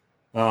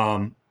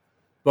them.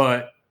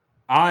 But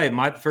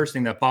my first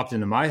thing that popped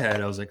into my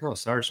head, I was like, oh,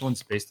 Cyrus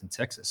One's based in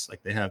Texas.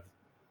 Like, they have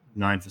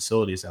 9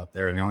 facilities out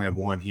there and they only have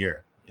 1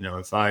 here. You know,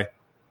 if I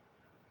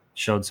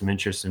showed some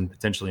interest in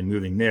potentially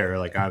moving there,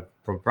 like, I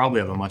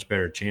probably have a much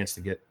better chance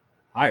to get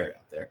hired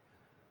out there.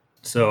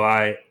 So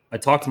I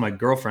talked to my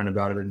girlfriend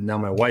about it, and now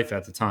my wife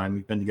at the time.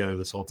 We've been together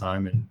this whole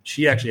time, and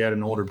she actually had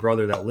an older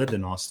brother that lived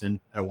in Austin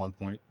at one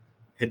point.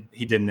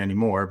 He didn't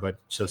anymore, but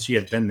so she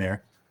had been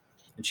there,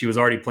 and she was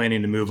already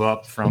planning to move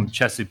up from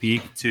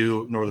Chesapeake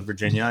to Northern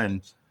Virginia.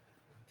 And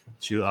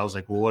I was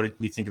like, well, what do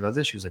you think about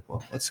this? She was like,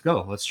 well, let's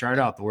go. Let's try it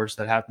out. The worst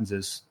that happens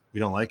is we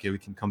don't like it. We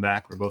can come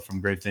back. We're both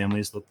from great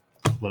families.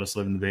 Let us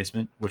live in the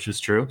basement, which is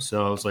true.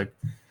 So I was like,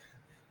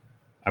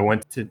 I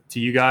went to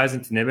you guys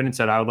and to Nimet and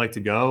said I would like to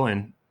go,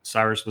 and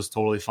Cyrus was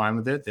totally fine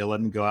with it. They let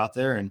me go out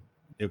there, and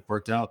it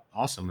worked out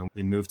awesome. And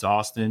we moved to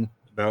Austin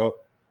about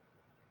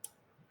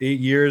 8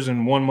 years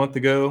and 1 month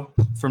ago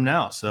from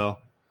now. So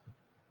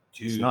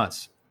it's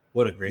nuts.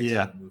 What a great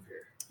time to move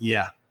here.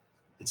 Yeah.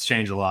 It's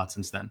changed a lot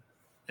since then.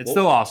 It's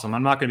still awesome.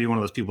 I'm not going to be one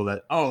of those people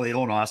that, oh, the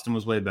old Austin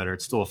was way better.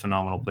 It's still a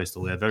phenomenal place to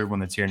live. Everyone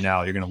that's here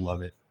now, you're going to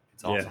love it.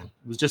 It's awesome. Yeah.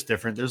 It was just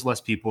different. There's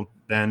less people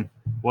then.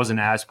 It wasn't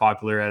as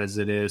popular as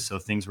it is. So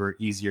things were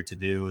easier to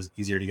do. It was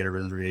easier to get a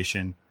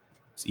reservation.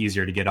 It's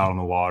easier to get out on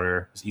the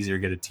water. It's easier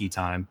to get a tea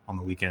time on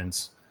the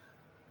weekends,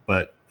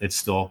 but it's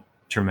still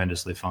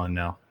tremendously fun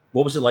now.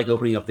 What was it like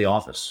opening up the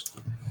office?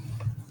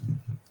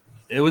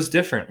 It was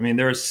different. I mean,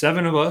 there were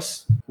 7 of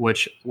us,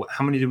 which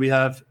how many did we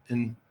have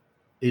in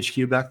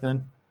HQ back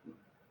then?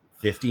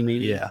 50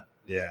 maybe? Yeah.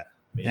 Yeah.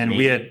 And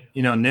we had,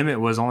 Nimet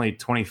was only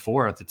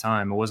 24 at the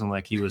time. It wasn't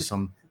like he was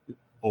some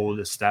old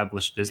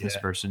established business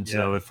person.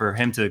 So for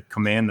him to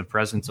command the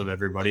presence of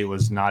everybody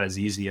was not as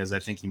easy as I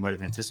think he might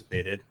have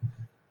anticipated.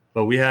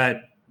 But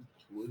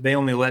they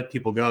only let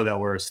people go that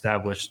were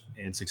established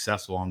and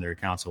successful on their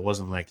accounts. So it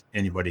wasn't like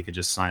anybody could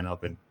just sign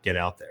up and get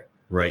out there.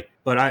 Right.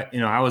 But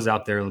I was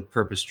out there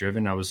purpose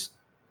driven. I was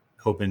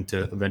hoping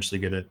to eventually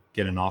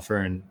get an offer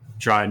and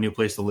try a new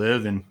place to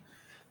live. And,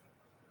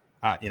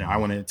 I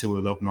went into it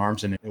with open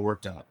arms, and it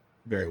worked out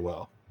very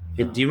well.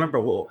 And do you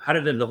remember, how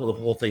did the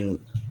whole thing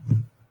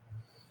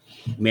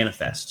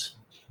manifest?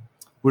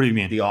 What do you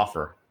mean? The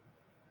offer.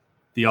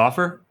 The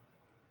offer?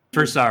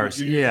 For Cyrus.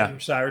 Yeah.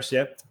 Cyrus,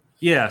 yep.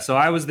 Yeah, so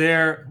I was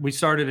there. We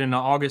started in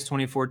August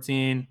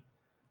 2014.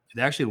 It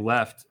actually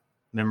left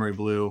Memory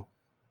Blue,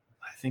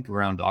 I think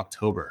around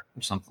October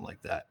or something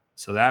like that.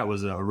 So that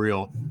was a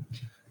real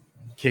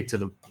kick to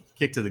the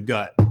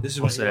gut. This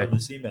is what you wrote in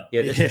this email.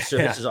 Yeah, this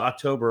is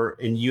October,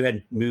 and you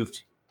had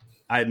moved.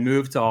 I had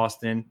moved to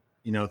Austin,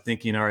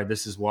 thinking, all right,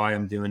 this is why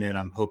I'm doing it.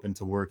 I'm hoping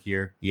to work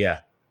here. Yeah.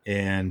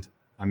 And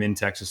I'm in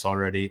Texas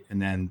already.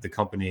 And then the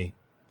company,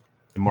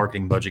 the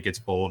marketing budget gets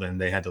pulled, and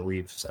they had to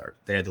leave.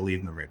 They had to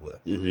leave Memory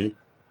Blue,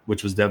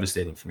 which was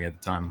devastating for me at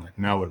the time. I'm like,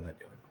 now what am I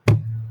doing?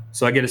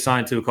 So I get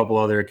assigned to a couple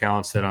other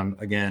accounts that I'm,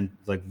 again,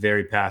 like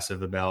very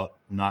passive about,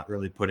 not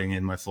really putting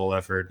in my full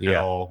effort at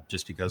all,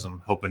 just because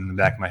I'm hoping in the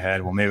back of my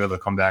head, well, maybe they'll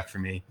come back for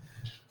me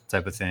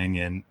type of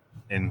thing.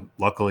 And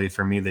luckily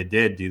for me, they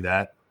did do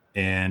that.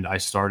 And I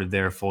started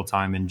there full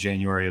time in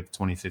January of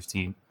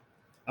 2015.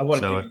 I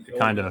want to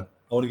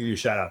give you a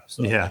shout out.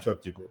 So yeah. I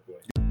interrupt you real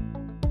quick.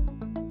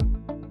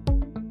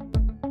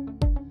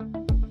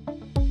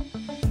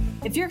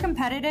 If you're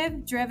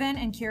competitive, driven,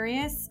 and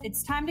curious,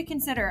 it's time to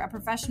consider a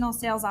professional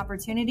sales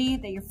opportunity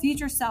that your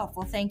future self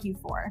will thank you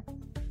for.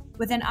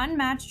 With an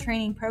unmatched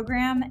training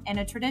program and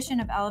a tradition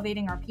of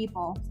elevating our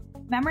people,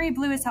 Memory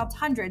Blue has helped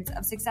hundreds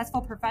of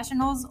successful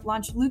professionals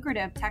launch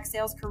lucrative tech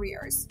sales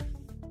careers.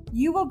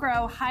 You will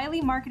grow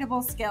highly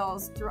marketable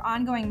skills through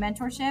ongoing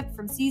mentorship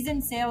from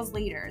seasoned sales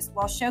leaders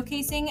while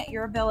showcasing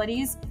your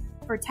abilities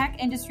for tech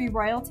industry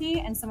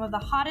royalty and some of the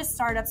hottest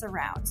startups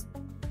around.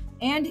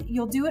 And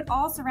you'll do it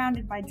all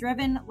surrounded by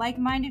driven,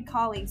 like-minded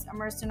colleagues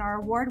immersed in our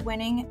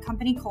award-winning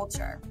company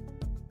culture.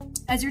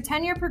 As your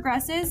tenure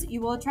progresses,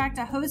 you will attract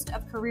a host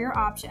of career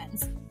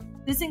options.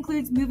 This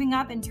includes moving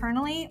up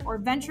internally or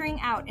venturing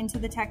out into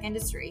the tech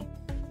industry.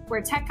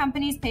 where tech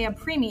companies pay a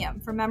premium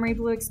for Memory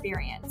Blue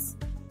experience.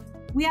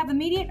 We have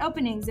immediate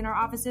openings in our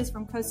offices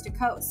from coast to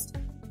coast.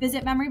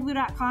 Visit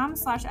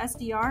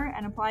memoryblue.com/SDR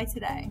and apply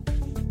today.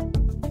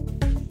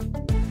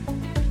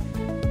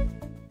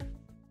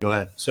 Go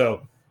ahead.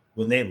 So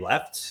when they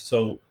left,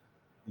 so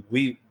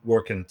we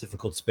work in a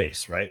difficult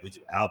space, right? We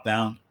do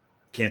outbound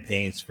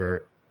campaigns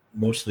for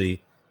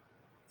mostly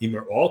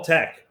all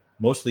tech,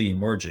 mostly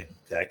emerging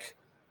tech.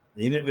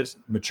 Even if it's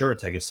mature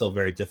tech, it's still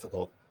very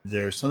difficult.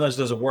 Sometimes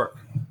it doesn't work.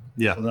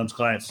 Yeah. Sometimes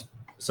clients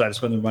decide to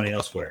spend their money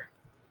elsewhere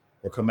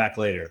or come back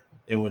later.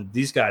 And when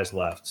these guys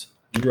left,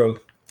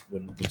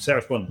 when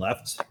CyrusOne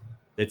left,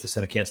 they have to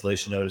send a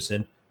cancellation notice in.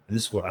 And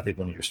this is what I think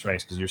one of your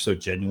strengths, because you're so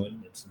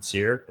genuine and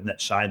sincere, and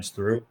that shines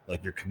through.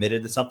 Like you're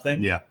committed to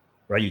something. Yeah.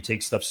 Right. You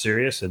take stuff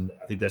serious. And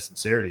I think that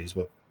sincerity is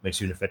what makes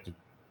you an effective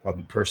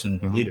probably person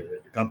and leader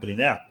at your company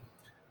now.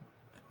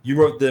 You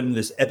wrote them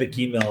this epic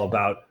email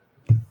about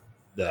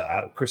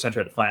Chris Hunter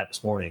at the Defiant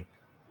this morning.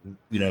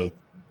 You know,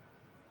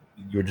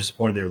 you were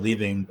disappointed they were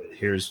leaving, but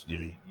here's,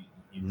 you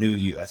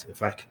knew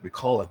if I can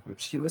recall it,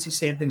 was he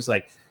saying things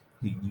like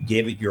you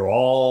gave it your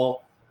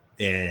all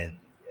and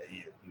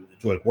you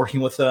enjoyed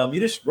working with them? You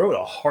just wrote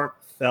a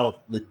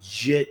heartfelt,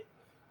 legit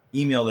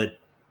email that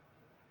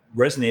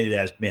resonated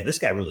as, man, this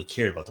guy really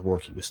cared about the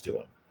work he was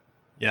doing.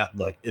 Yeah.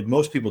 Like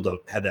most people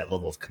don't have that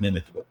level of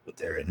commitment to what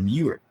they're in. And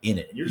you were in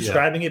it. You're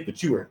describing it,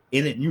 but you were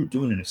in it and you were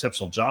doing an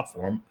exceptional job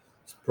for them.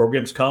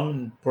 Programs come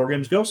and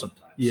programs go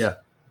sometimes. Yeah.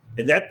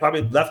 And that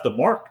probably left a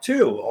mark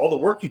too. All the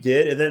work you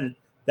did. And then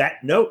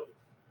that note,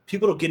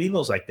 people don't get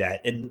emails like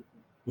that. And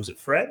was it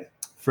Fred?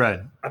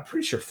 Fred. I'm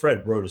pretty sure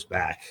Fred wrote us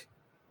back.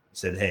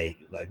 Said, hey,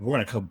 like we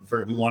want to come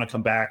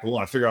back. We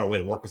want to figure out a way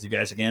to work with you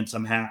guys again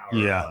somehow. Or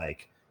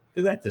like,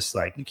 that just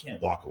like, you can't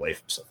walk away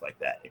from stuff like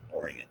that,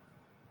 ignoring it.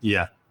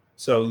 Yeah.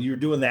 So you're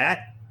doing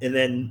that. And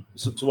then,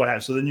 so what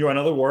happened? So then you're on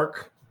other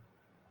work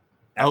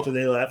after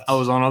they left. I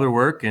was on other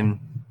work and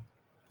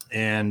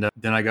then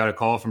I got a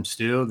call from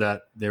Stu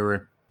that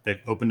they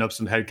opened up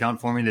some headcount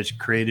for me. That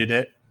created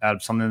it out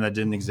of something that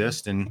didn't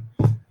exist. And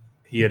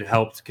he had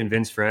helped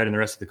convince Fred and the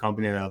rest of the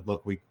company that,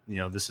 look,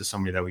 this is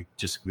somebody that we'd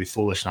be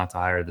foolish not to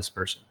hire this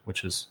person,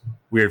 which is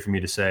weird for me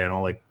to say. I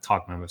don't like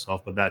talking about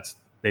myself, but that's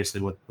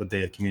basically what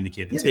they had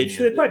communicated. Yeah, they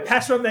should probably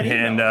pass on that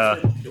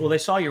email. Well, they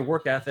saw your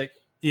work ethic,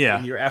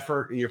 and your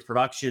effort, and your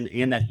production,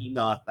 and that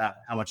email about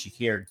how much you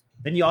cared.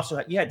 Then you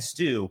had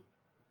Stu.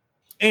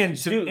 And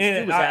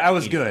I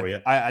was for you.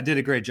 good. I did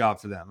a great job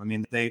for them. I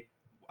mean,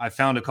 I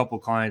found a couple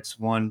clients.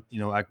 One,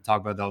 I can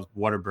talk about, that was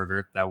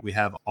Whataburger, that we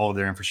have all of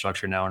their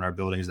infrastructure now in our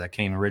buildings that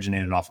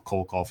originated off a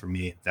cold call from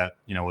me that,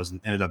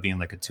 ended up being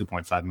like a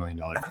 $2.5 million.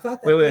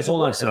 Wait,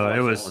 hold on. So hold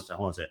on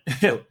a second.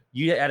 So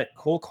you had a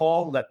cold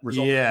call that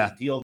resulted in a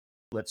deal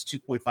that's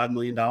 $2.5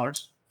 million?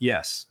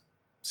 Yes.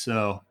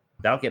 So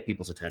that'll get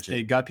people's attention.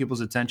 It got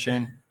people's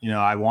attention.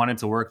 I wanted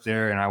to work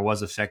there and I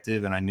was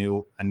effective and I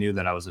knew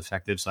that I was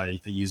effective. So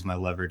I used my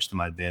leverage to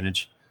my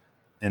advantage.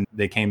 And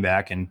they came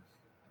back and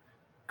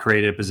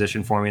created a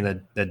position for me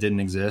that didn't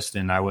exist.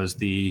 And I was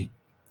the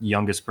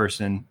youngest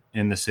person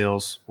in the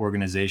sales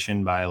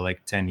organization by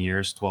like 10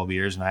 years, 12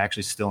 years. And I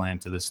actually still am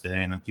to this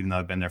day. And even though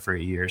I've been there for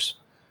 8 years.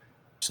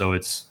 So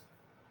it's,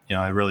 it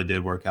really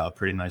did work out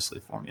pretty nicely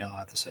for me, I'll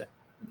have to say.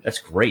 That's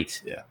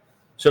great. Yeah.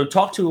 So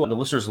talk to the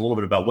listeners a little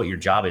bit about what your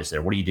job is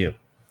there. What do you do?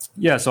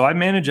 Yeah. So I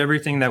manage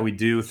everything that we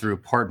do through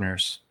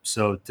partners.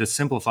 So to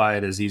simplify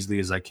it as easily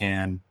as I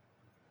can,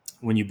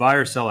 when you buy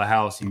or sell a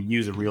house, you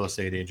use a real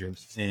estate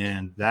agent,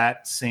 and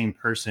that same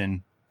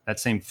person, that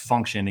same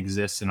function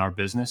exists in our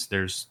business.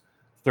 There's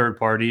third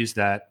parties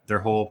that their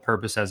whole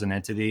purpose as an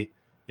entity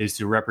is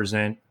to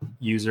represent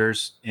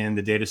users in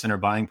the data center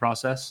buying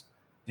process.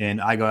 And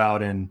I go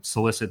out and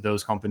solicit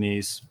those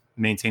companies,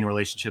 maintain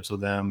relationships with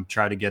them,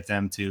 try to get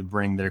them to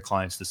bring their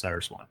clients to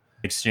CyrusOne.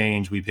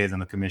 Exchange, we pay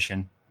them a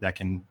commission that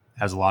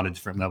has a lot of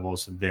different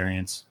levels of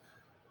variance.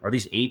 Are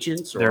these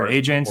agents? They're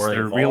agents.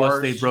 They're real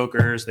estate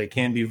brokers. They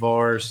can be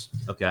VARs.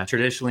 Okay.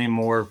 Traditionally,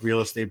 more real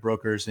estate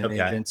brokers than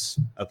agents.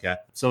 Okay.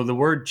 So the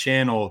word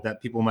channel,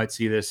 that people might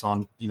see this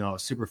on, a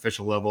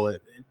superficial level,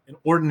 it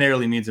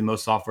ordinarily means in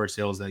most software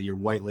sales that you're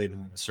white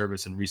labeling a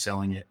service and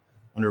reselling it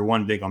under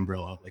one big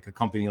umbrella. Like a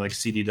company like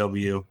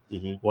CDW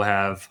will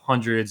have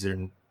hundreds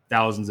and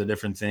thousands of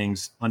different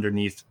things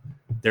underneath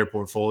their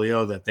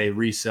portfolio that they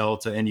resell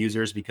to end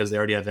users because they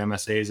already have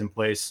MSAs in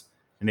place,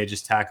 and they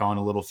just tack on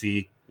a little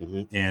fee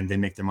and they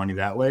make their money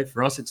that way.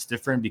 For us, it's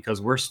different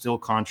because we're still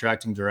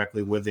contracting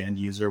directly with the end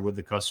user, with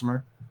the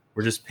customer.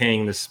 We're just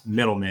paying this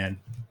middleman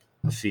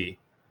a fee.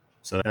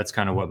 So that's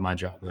kind of what my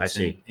job is. I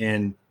see.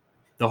 And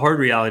the hard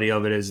reality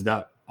of it is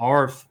that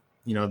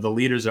the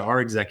leaders,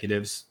 our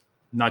executives,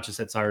 not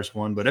just at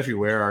CyrusOne, but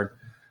everywhere, are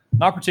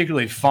not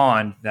particularly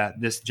fond that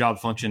this job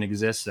function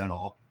exists at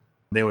all.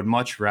 They would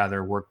much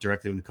rather work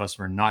directly with the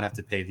customer and not have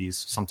to pay these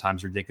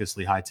sometimes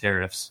ridiculously high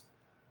tariffs.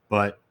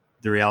 But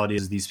the reality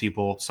is these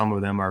people, some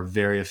of them are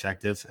very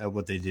effective at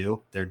what they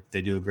do.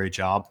 They do a great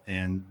job,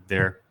 and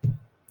they're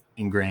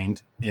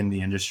ingrained in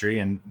the industry,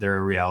 and they're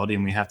a reality,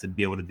 and we have to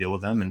be able to deal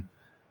with them. And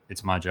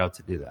it's my job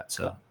to do that.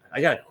 So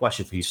I got a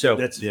question for you. So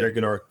That's a very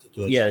good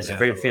articulation. yeah, it's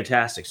very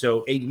fantastic.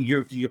 So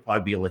you'll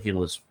probably be able to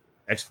handle this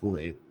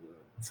excellently,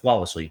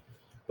 flawlessly.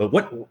 But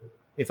what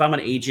if I'm an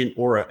agent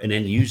or an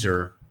end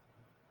user?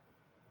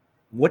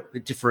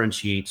 What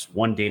differentiates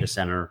one data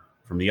center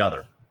from the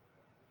other?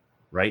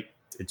 Right?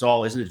 It's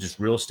all, isn't it just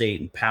real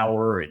estate and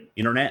power and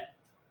internet?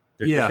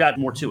 There's got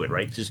more to it,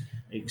 right? Just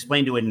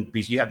explain to it,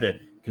 because you have to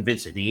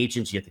convince the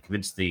agents, you have to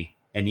convince the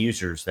end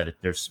users that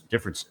there's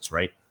differences,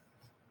 right?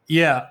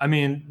 Yeah, I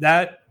mean,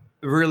 that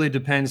really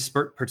depends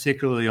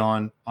particularly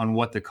on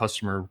what the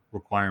customer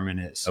requirement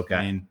is. Okay.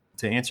 I mean,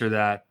 to answer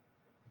that,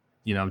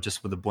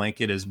 just with a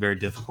blanket is very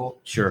difficult.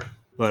 Sure.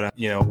 But,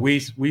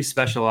 we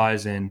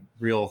specialize in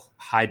real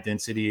high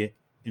density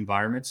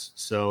environments.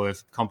 So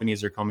if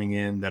companies are coming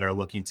in that are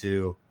looking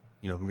to,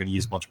 I'm going to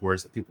use a bunch of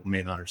words that people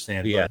may not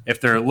understand. Yeah. But if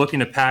they're looking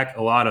to pack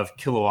a lot of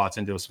kilowatts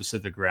into a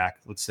specific rack,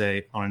 let's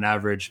say on an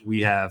average,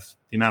 we have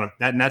the amount of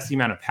that, and that's the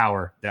amount of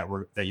power that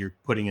you're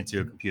putting into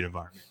a compute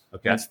environment.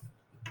 Okay.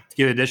 To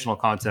give additional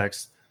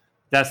context,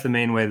 that's the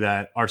main way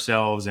that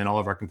ourselves and all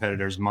of our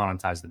competitors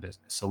monetize the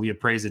business. So we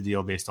appraise a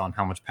deal based on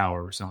how much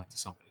power we're selling to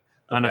somebody,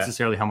 not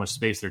necessarily how much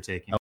space they're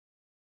taking,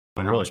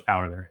 but how much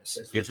power there is.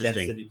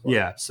 Interesting.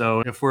 Yeah.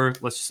 So if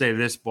let's just say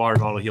this water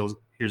bottle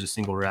here's a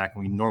single rack,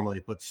 and we normally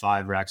put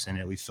 5 racks in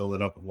it. We fill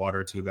it up with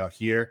water to about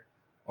here.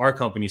 Our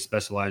company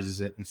specializes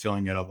in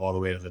filling it up all the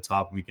way to the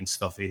top. And we can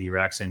stuff 80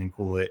 racks in and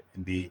cool it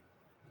and be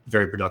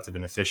very productive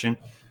and efficient.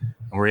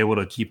 And we're able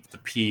to keep the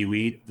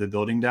PUE, the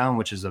building down,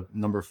 which is a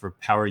number for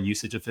power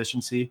usage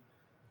efficiency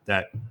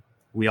that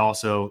we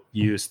also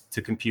use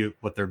to compute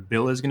what their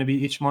bill is going to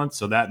be each month.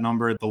 So that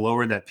number, the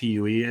lower that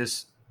PUE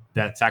is,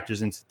 that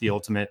factors into the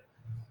ultimate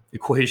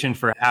equation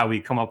for how we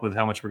come up with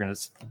how much we're going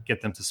to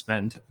get them to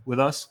spend with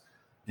us.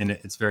 And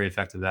it's very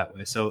effective that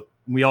way. So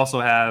we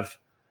also have,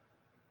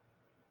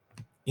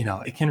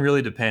 it can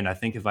really depend. I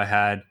think if I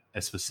had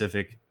a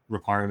specific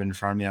requirement in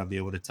front of me, I'd be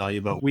able to tell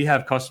you. But we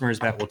have customers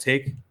that will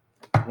take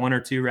 1 or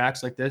 2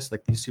 racks like this,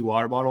 like these 2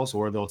 water bottles,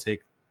 or they'll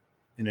take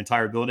an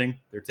entire building.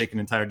 They're taking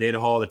an entire data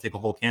hall. They take a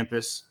whole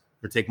campus.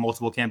 They take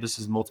multiple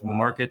campuses, multiple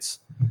markets.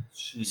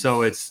 Jeez.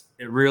 So it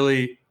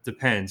really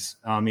depends.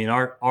 I mean,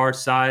 our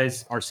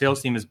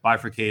sales team is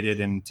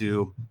bifurcated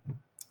into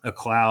a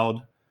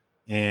cloud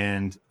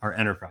and our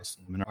enterprise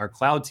team. And our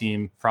cloud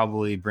team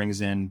probably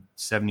brings in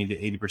 70 to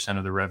 80%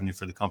 of the revenue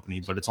for the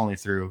company, but it's only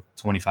through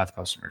 25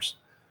 customers.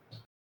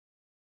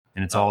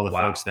 And it's all the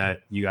folks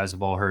that you guys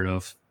have all heard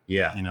of.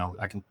 Yeah.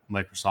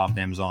 Microsoft,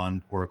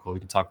 Amazon, Oracle, we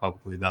can talk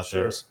publicly about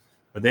those.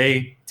 But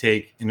they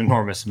take an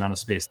enormous amount of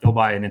space. They'll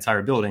buy an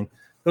entire building.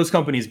 Those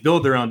companies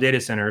build their own data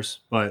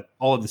centers, but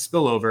all of the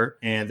spillover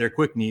and their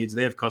quick needs,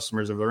 they have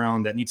customers of their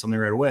own that need something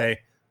right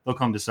away. They'll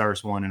come to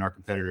CyrusOne and our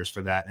competitors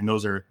for that. And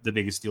those are the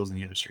biggest deals in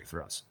the industry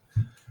for us.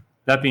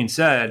 That being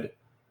said,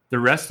 the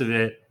rest of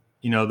it,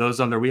 we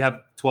have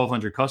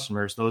 1,200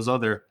 customers. Those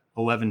other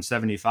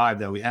 1,175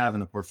 that we have in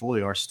the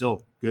portfolio are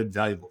still good,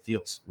 valuable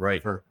deals,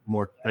 right, for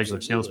more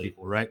regular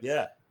salespeople, right?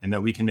 Yeah. And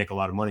that we can make a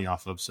lot of money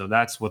off of. So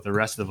that's what the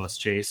rest of us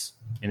chase.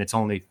 And it's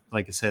only,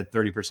 like I said,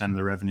 30% of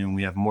the revenue. And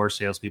we have more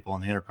salespeople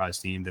on the enterprise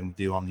team than we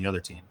do on the other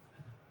team.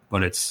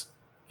 But it's,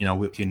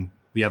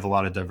 we have a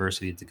lot of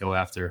diversity to go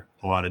after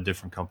a lot of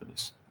different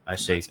companies. I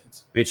see.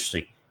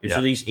 Interesting. And so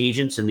these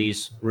agents and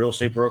these real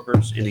estate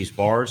brokers in these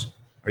bars,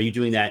 are you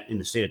doing that in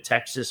the state of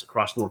Texas,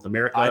 across North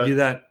America? I do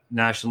that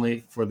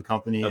nationally for the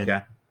company, okay,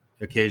 and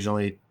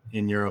occasionally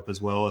in Europe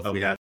as well if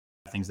we have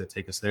things that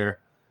take us there.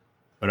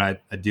 But I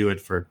do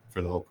it for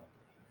the whole company.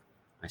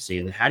 I see.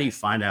 And how do you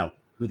find out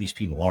who these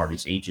people are,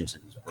 these agents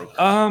and these brokers?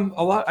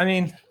 A lot. I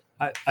mean,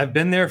 I've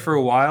been there for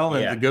a while,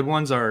 and the good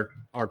ones are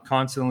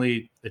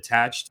constantly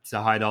attached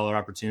to high dollar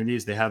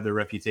opportunities. They have their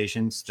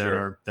reputations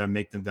that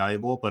make them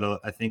valuable. But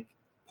I think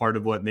part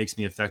of what makes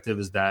me effective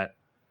is that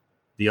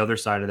the other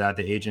side of that,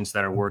 the agents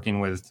that are working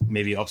with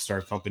maybe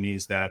upstart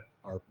companies that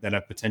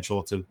have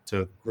potential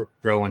to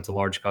grow into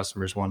large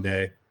customers one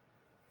day.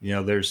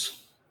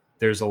 There's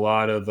a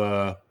lot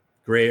of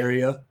gray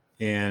area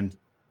and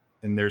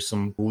there's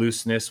some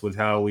looseness with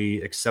how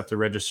we accept a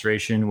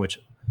registration,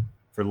 which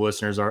for the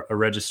listeners, a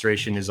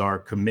registration is our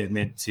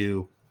commitment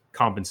to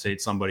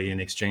compensate somebody in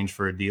exchange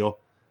for a deal.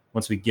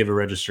 Once we give a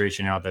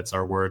registration out, that's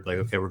our word. Like,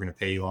 okay, we're going to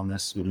pay you on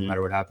this no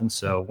matter what happens.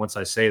 So once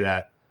I say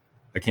that,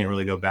 I can't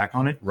really go back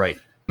on it. Right.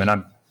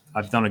 And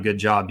I've done a good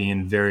job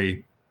being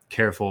very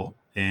careful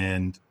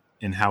in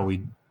how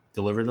we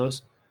deliver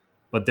those.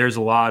 But there's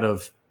a lot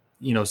of,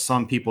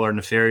 some people are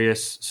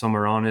nefarious, some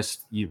are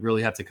honest. You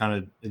really have to kind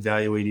of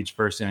evaluate each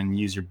person and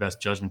use your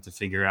best judgment to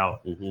figure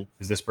out,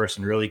 is this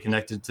person really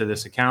connected to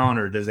this account,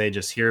 or does they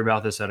just hear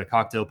about this at a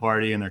cocktail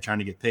party and they're trying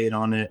to get paid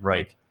on it?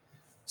 Right.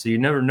 So you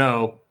never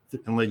know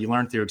unless you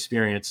learn through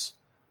experience.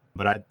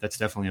 But that's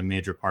definitely a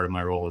major part of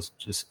my role, is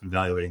just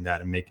evaluating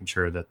that and making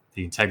sure that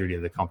the integrity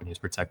of the company is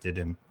protected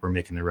and we're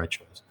making the right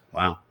choice.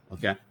 Wow.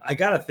 Okay. I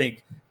got to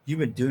think, you've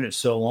been doing it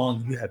so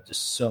long, you have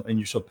just and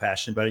you're so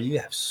passionate about it, you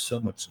have so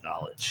much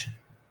knowledge.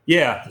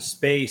 Yeah. the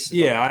space.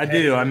 Yeah, about I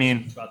do. I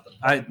mean, about the-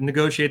 I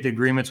negotiate the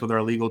agreements with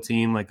our legal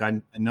team. Like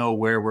I know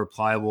where we're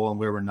pliable and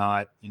where we're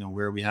not,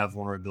 where we have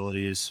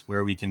vulnerabilities,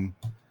 where we can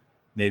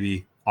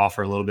maybe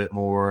offer a little bit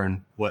more,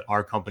 and what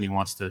our company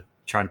wants to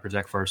try to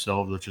protect for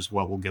ourselves, which is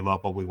what we'll give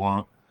up, what we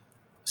want.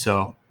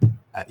 So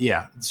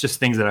yeah, it's just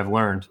things that I've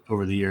learned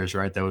over the years,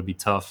 right? That would be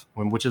tough,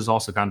 which has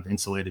also kind of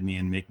insulated me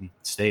and make me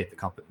stay at the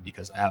company,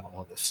 because I have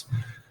all this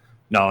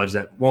knowledge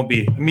that won't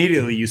be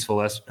immediately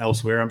useful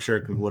elsewhere. I'm sure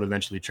it would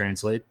eventually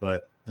translate,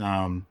 but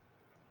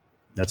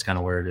that's kind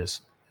of where it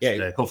is. Yeah.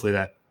 today. Hopefully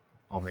that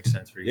all makes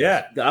sense for you.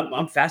 yeah,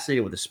 I'm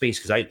fascinated with the space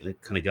because I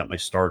kind of got my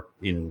start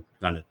in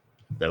kind of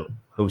the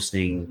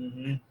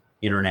hosting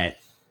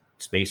internet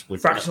space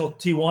with fractional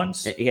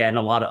T1s. Yeah, and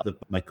a lot of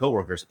my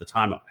coworkers at the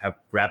time have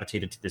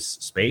gravitated to this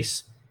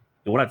space.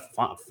 And what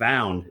I've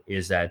found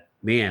is that,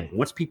 man,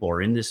 once people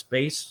are in this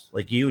space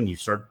like you, and you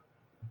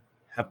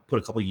have put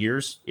a couple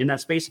years in that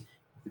space,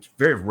 it's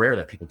very rare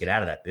that people get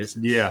out of that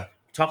business. Yeah.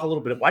 Talk a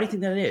little bit. Why do you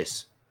think that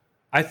is?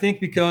 I think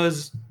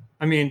because,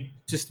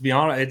 just to be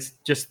honest, it's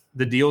just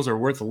the deals are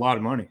worth a lot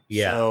of money.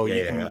 Yeah, So yeah,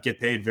 you yeah, can yeah. get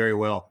paid very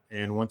well.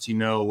 And once you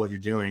know what you're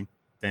doing,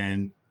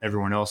 then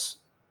everyone else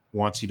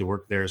wants you to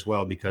work there as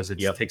well, because it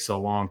takes so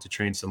long to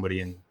train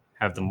somebody and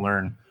have them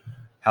learn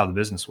how the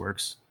business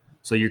works.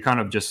 So you're kind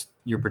of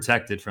you're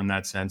protected from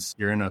that sense.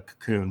 You're in a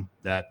cocoon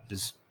that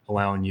is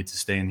allowing you to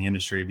stay in the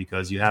industry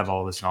because you have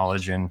all this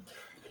knowledge, and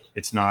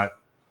it's not,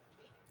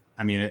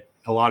 a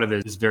lot of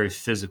it is very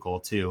physical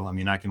too.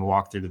 I can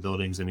walk through the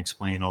buildings and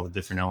explain all the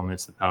different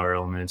elements, the power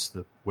elements,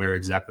 where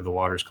exactly the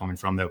water is coming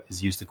from that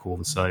is used to cool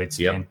the sites,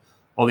 and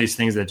all these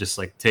things that just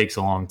takes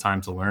a long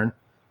time to learn.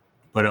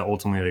 But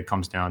ultimately it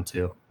comes down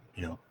to,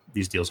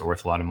 these deals are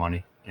worth a lot of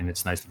money, and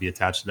it's nice to be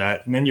attached to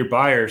that. And then your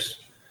buyers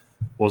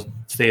will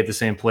stay at the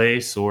same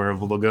place, or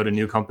they'll go to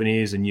new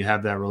companies, and you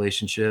have that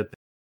relationship.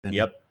 And,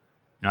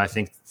 I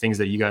think things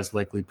that you guys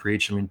likely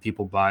preach,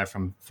 people buy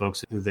from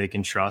folks who they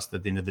can trust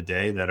at the end of the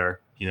day, that are,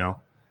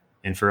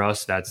 and for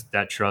us,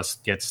 that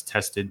trust gets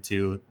tested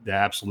to the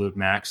absolute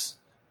max.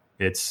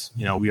 It's,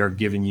 we are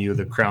giving you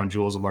the crown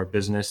jewels of our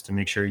business to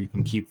make sure you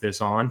can keep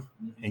this on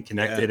and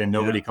connected, and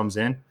nobody comes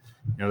in.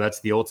 That's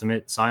the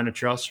ultimate sign of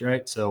trust,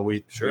 right? So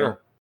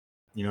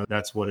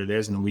that's what it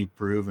is. And we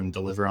prove and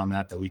deliver on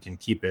that we can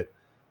keep it.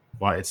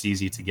 Well, it's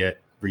easy to get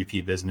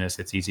repeat business.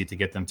 It's easy to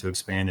get them to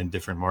expand in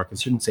different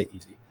markets. Shouldn't say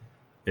easy.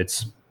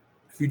 If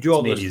you do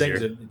all made those easier.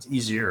 things, it's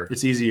easier.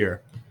 It's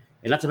easier.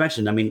 And not to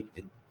mention,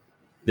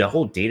 the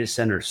whole data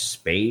center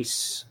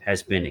space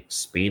has been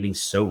expanding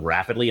so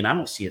rapidly, and I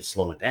don't see it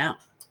slowing down.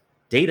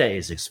 Data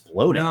is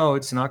exploding. No,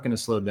 it's not going to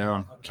slow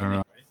down.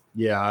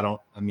 Yeah, I don't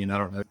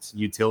know. It's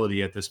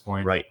utility at this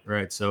point.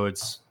 Right. So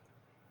it's,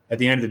 at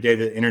the end of the day,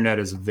 the internet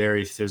is a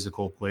very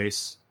physical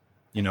place.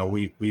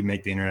 We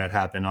make the internet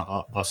happen,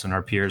 us and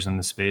our peers in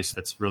the space.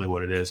 That's really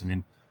what it is.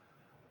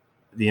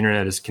 The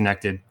internet is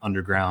connected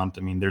underground.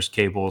 there's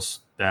cables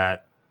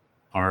that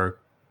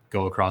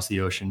go across the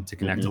ocean to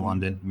connect to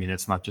London.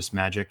 It's not just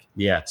magic.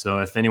 Yeah. So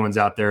if anyone's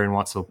out there and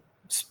wants to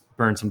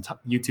burn some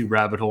YouTube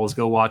rabbit holes,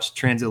 go watch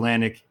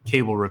transatlantic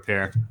cable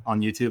repair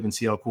on YouTube and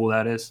see how cool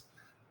that is.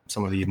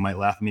 Some of you might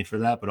laugh at me for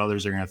that, but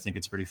others are going to think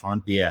it's pretty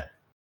fun. Yeah.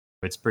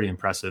 It's pretty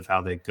impressive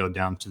how they go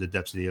down to the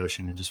depths of the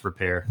ocean and just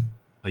repair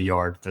a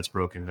yard that's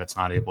broken, that's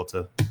not able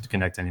to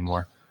connect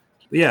anymore.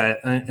 But yeah,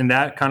 and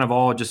that kind of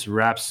all just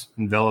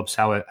envelops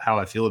how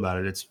I feel about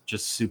it. It's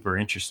just super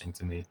interesting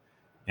to me,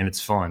 and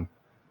it's fun.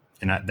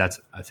 And that's,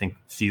 I think,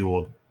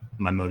 fueled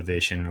my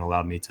motivation and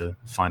allowed me to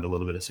find a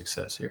little bit of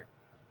success here.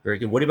 Very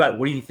good. What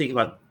do you think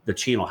about the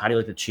channel? How do you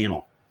like the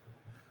channel?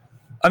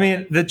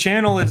 The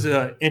channel is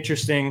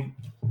interesting.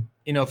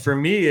 For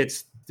me,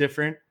 it's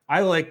different.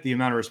 I like the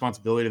amount of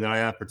responsibility that I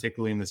have,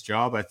 particularly in this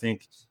job. I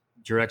think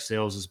direct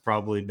sales is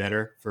probably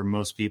better for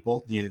most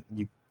people.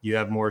 You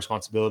have more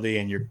responsibility,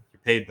 and you're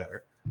paid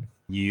better.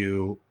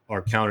 You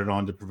are counted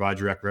on to provide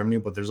direct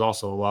revenue, but there's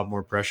also a lot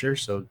more pressure.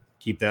 So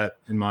keep that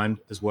in mind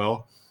as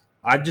well.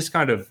 I just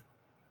kind of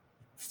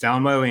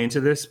found my way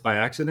into this by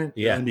accident.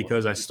 Yeah. And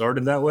because I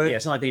started that way. Yeah,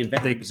 it's not like they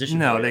invented the position.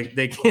 No, for it.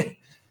 they can't.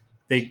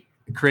 They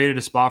created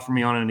a spot for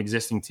me on an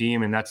existing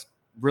team, and that's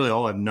really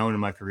all I've known in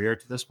my career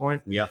to this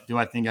point. Yeah. Do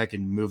I think I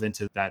can move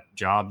into that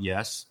job?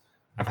 Yes.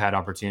 I've had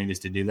opportunities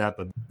to do that,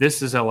 but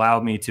this has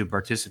allowed me to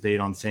participate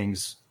on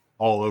things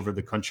all over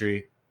the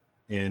country,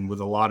 and with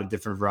a lot of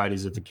different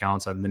varieties of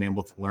accounts. I've been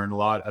able to learn a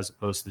lot, as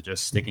opposed to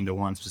just sticking to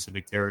one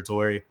specific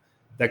territory.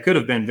 That could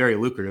have been very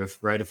lucrative,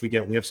 right? If we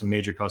have some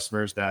major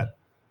customers that,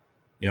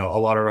 a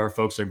lot of our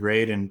folks are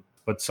great,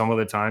 but some of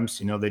the times,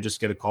 they just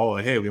get a call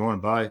like, hey, we want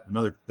to buy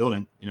another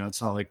building.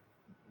 It's not like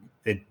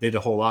they did a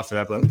whole lot for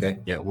that, but okay,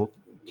 yeah, well,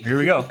 here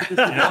we go.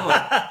 I'm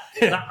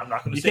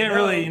not going to You say can't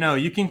no.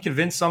 really, you can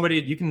convince somebody,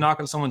 you can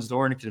knock on someone's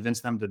door and convince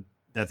them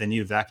that they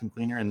need a vacuum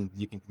cleaner, and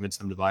you can convince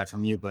them to buy it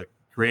from you. But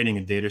creating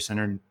a data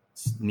center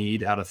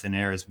need out of thin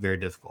air is very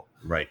difficult.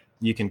 Right.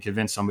 You can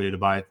convince somebody to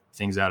buy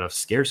things out of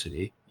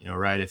scarcity,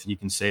 right? If you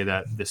can say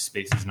that this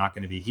space is not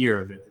going to be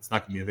here, it's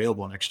not going to be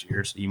available next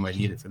year, so you might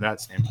need it for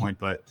that standpoint.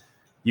 But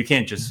you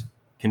can't just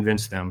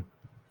convince them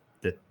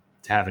that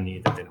to have a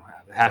need that they don't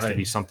have. It has to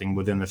be something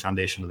within the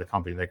foundation of the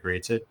company that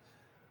creates it.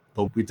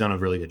 But we've done a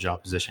really good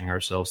job positioning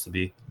ourselves to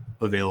be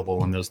available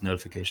when those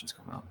notifications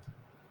come out.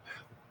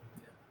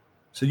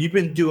 So you've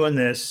been doing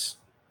this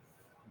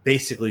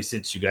basically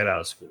since you got out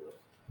of school.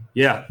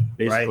 Yeah,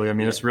 basically. Right? I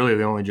mean, that's really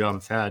the only job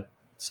I've had.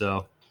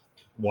 So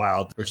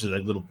Wild versus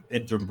like little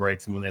interim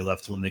breaks when they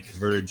left, when they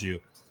converted you.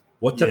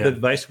 What type Yeah. of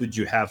advice would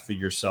you have for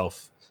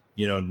yourself,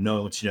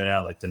 knowing what you know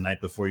now, like the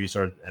night before you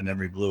started at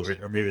Memory Blue,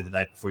 or maybe the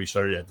night before you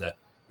started at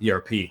the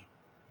ERP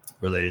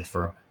related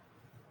firm?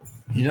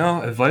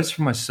 Advice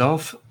for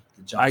myself,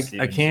 I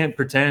can't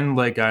pretend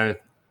like I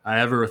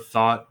ever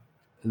thought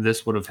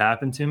this would have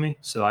happened to me.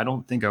 So I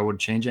don't think I would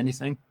change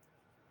anything.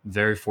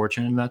 Very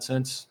fortunate in that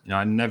sense.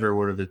 I never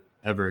would have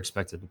ever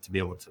expected to be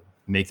able to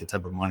make the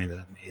type of money that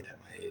I made at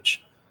my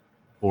age,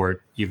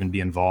 or even be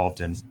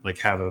involved and like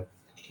have a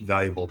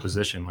valuable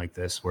position like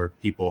this where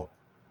people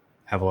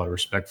have a lot of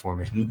respect for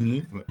me.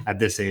 Mm-hmm. At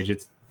this age.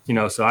 It's,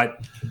 so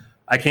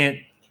I can't,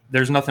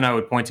 there's nothing I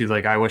would point to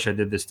like I wish I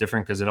did this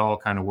different, because it all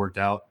kind of worked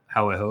out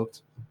how I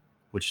hoped,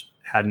 which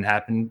hadn't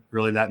happened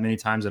really that many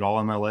times at all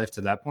in my life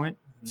to that point.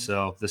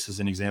 So this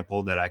is an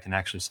example that I can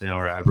actually say,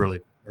 all right, I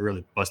really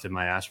busted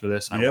my ass for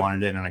this. I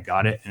wanted it and I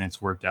got it, and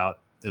it's worked out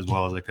as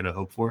well as I could have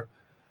hoped for.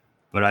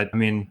 But I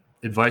mean,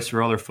 advice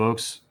for other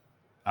folks,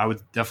 I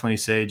would definitely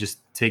say just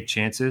take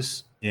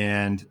chances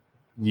and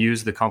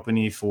use the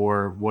company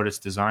for what it's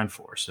designed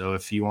for. So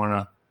if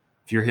you're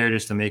here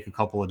just to make a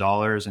couple of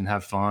dollars and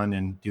have fun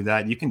and do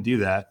that, you can do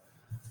that.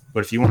 But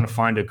if you want to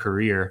find a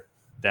career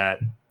that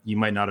you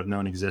might not have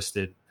known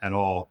existed at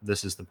all,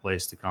 this is the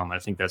place to come. I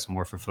think that's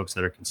more for folks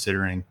that are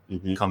considering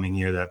coming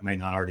here that might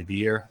not already be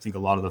here. I think a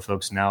lot of the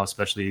folks now,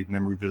 especially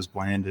Memory Blue's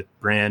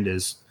brand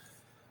is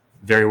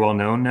very well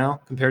known now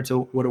compared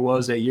to what it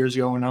was 8 years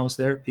ago when I was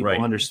there. People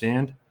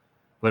understand.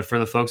 But for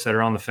the folks that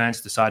are on the fence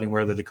deciding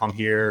whether to come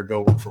here or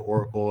go work for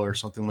Oracle or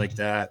something like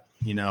that,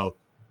 you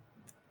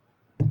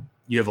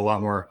have a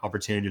lot more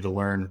opportunity to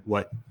learn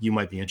what you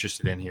might be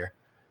interested in here.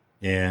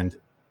 And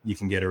you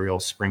can get a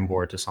real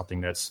springboard to something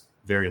that's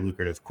very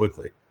lucrative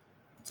quickly.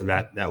 So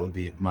that would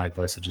be my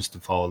advice, just to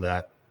follow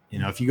that.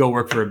 If you go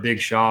work for a big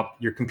shop,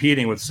 you're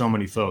competing with so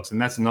many folks.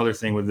 And that's another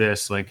thing with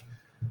this. Like,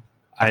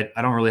 I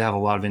don't really have a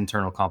lot of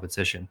internal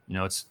competition.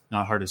 It's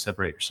not hard to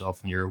separate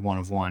yourself when you're one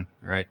of one,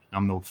 right?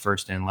 I'm the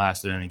first and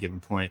last at any given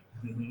point.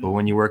 But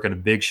when you work at a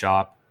big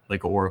shop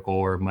like Oracle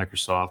or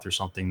Microsoft or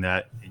something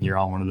and you're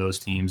on one of those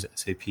teams,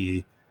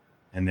 SAP,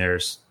 and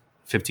there's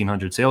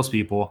 1,500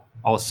 salespeople,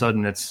 all of a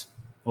sudden it's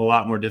a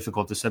lot more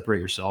difficult to separate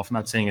yourself. I'm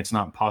not saying it's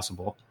not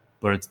possible,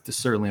 but it's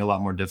certainly a lot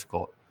more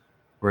difficult.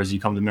 Whereas you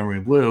come to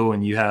Memory Blue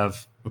and you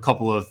have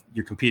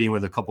you're competing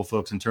with a couple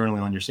folks internally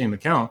on your same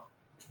account,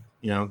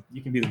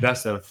 you can be the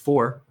best out of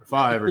 4 or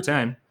 5 or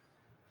 10,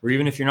 or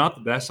even if you're not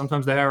the best,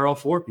 sometimes they hire all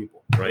 4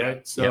 people.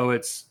 Right. So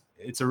it's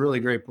a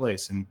really great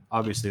place. And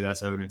obviously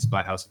that's evidenced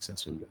by how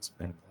successful you guys have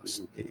been in the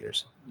last 8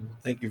 years.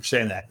 Thank you for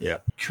saying that. Yeah.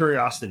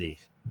 Curiosity.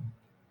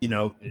 It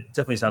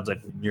definitely sounds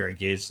like when you're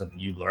engaged, something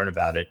you learn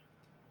about it.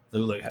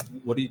 Like,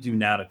 what do you do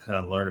now to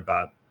kind of learn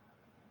about?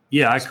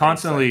 Yeah, I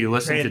constantly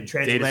listen to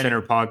Transatlantic data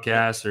center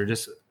podcasts, or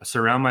just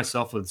surround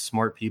myself with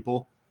smart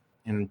people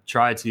and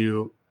try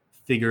to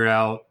figure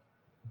out.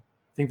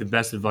 I think the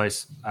best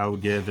advice I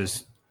would give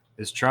is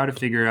try to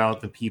figure out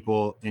the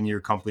people in your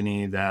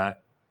company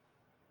that,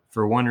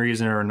 for one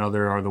reason or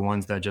another, are the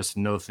ones that just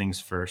know things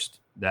first,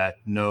 that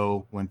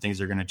know when things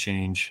are going to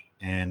change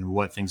and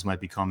what things might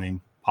be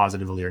coming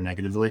positively or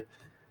negatively.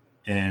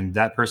 And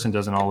that person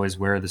doesn't always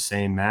wear the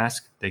same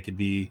mask. They could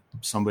be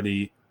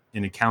somebody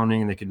in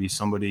accounting. They could be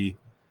somebody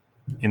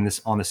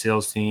on the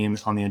sales team,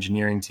 on the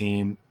engineering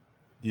team.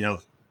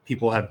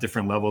 People have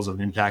different levels of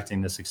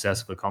impacting the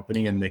success of a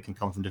company, and they can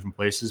come from different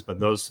places. But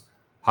those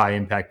high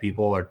impact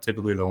people are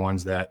typically the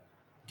ones that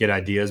get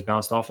ideas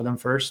bounced off of them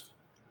first.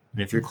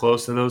 And if you're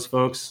close to those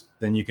folks,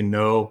 then you can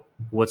know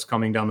what's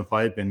coming down the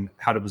pipe and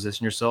how to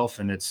position yourself.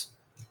 And it's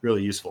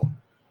really useful.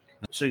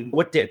 So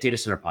what data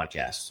center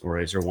podcasts, or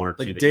is there one or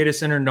two? Like Data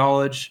Center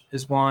Knowledge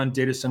is one,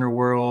 Data Center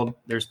World.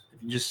 If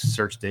you just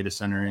search data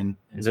center and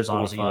there's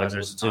almost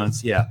there's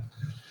tons. Yeah.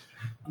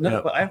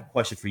 No, but I have a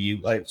question for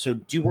you. So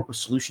do you work with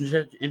solutions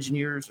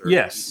engineers? Or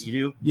Yes. You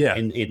do? Yeah.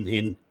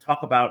 And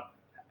talk about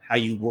how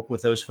you work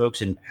with those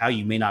folks and how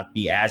you may not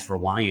be as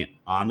reliant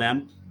on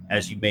them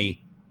as you may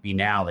be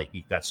now that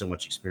you've got so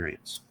much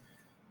experience.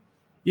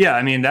 Yeah,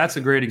 I mean, that's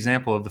a great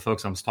example of the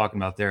folks I was talking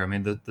about there. I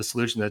mean, the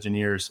solutions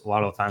engineers, a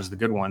lot of the times the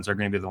good ones are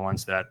going to be the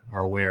ones that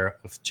are aware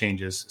of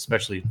changes,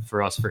 especially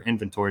for us. For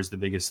inventory is the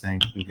biggest thing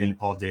in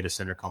all data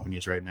center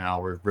companies right now.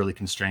 We're really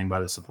constrained by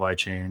the supply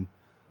chain.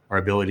 Our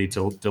ability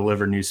to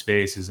deliver new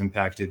space is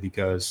impacted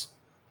because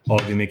all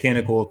the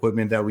mechanical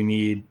equipment that we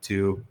need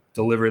to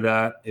deliver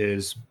that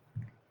is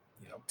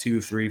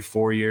 2, 3,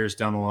 4 years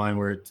down the line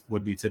where it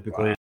would be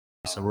typically. Wow.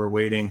 So we're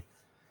waiting.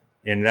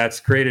 And that's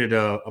created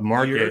a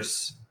market.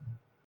 Years?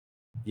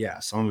 Yeah,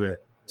 some of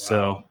it. Wow.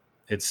 So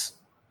it's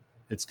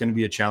going to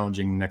be a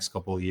challenging next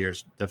couple of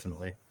years,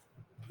 definitely.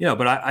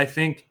 But I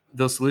think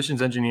those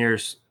solutions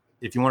engineers,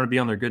 if you want to be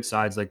on their good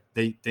sides, like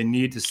they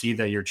need to see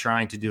that you're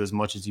trying to do as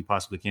much as you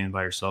possibly can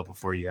by yourself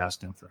before you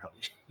ask them for help.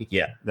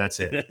 Yeah. That's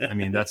it. I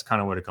mean, that's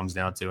kind of what it comes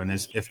down to. And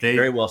if they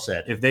Very well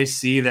said. if they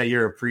see that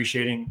you're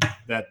appreciating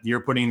that you're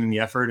putting in the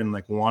effort and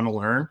like want to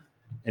learn,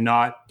 and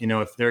not,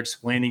 if they're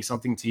explaining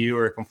something to you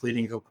or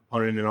completing a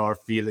component in an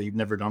RFP that you've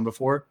never done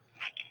before,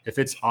 if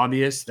it's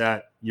obvious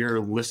that you're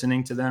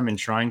listening to them and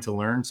trying to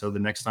learn, so the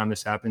next time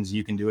this happens,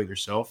 you can do it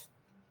yourself,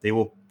 they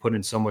will put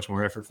in so much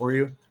more effort for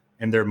you.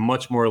 And they're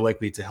much more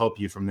likely to help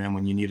you from them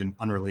when you need an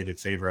unrelated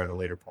favor at a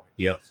later point.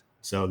 Yep.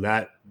 So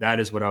that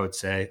is what I would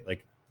say.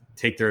 Like,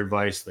 take their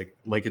advice,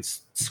 like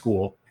it's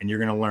school, and you're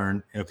going to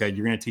learn. Okay,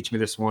 you're going to teach me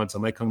this once. I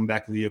might come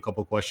back with you a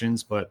couple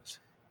questions, but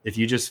if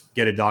you just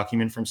get a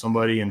document from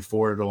somebody and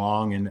forward it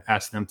along and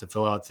ask them to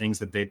fill out things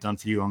that they've done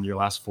for you on your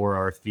last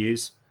 4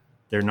 RFPs,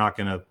 they're not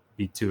going to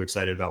be too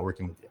excited about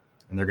working with you.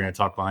 And they're going to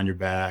talk behind your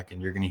back,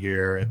 and you're going to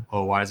hear,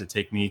 oh, why does it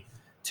take me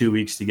 2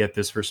 weeks to get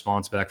this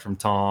response back from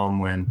Tom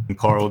when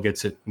Carl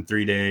gets it in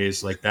 3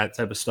 days? Like, that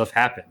type of stuff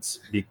happens.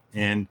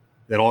 And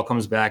that all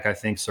comes back, I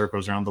think,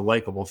 circles around the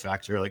likable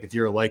factor. Like, if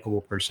you're a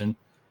likable person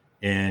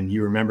and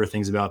you remember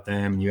things about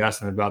them and you ask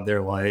them about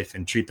their life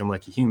and treat them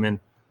like a human,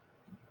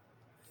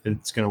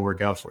 it's going to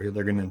work out for you.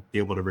 They're going to be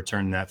able to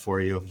return that for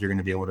you. You're going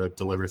to be able to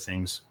deliver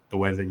things the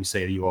way that you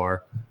say you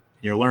are.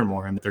 You'll learn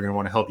more, and they're going to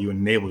want to help you,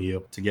 enable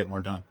you to get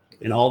more done.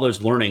 And all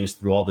those learnings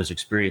through all those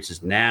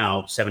experiences,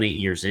 now 7-8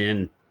 years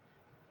in,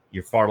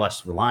 you're far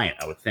less reliant,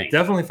 I would think.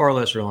 Definitely far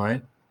less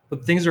reliant,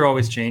 but things are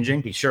always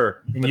changing.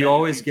 Sure. And you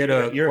always get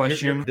a your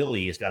question.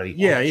 ability has got to be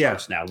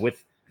now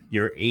with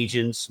your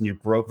agents and your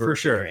brokers For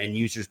sure. and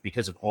users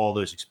because of all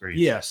those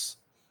experiences. Yes.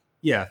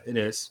 Yeah, it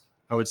is.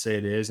 I would say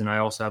it is. And I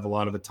also have a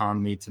lot of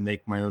autonomy to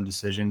make my own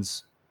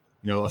decisions,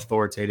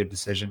 authoritative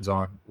decisions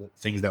on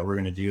things that we're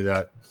going to do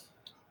that,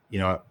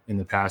 in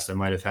the past, I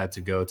might have had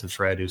to go to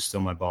Fred, who's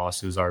still my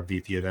boss, who's our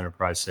VP of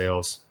enterprise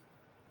sales.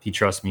 He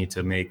trusts me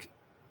to make,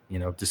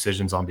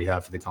 decisions on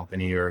behalf of the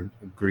company, or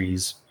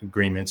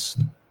agreements,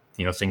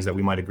 things that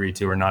we might agree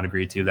to or not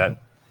agree to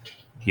that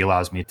he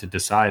allows me to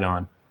decide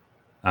on.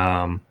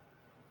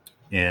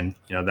 And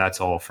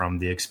that's all from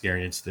the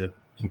experience, the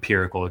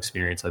empirical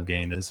experience I've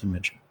gained, as you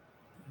mentioned.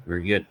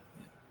 Very good.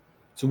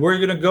 So where are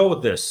you going to go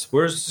with this?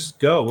 Where does this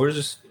go?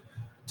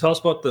 Tell us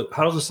about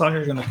how's the song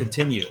going to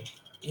continue?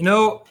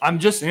 I'm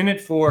just in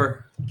it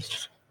for,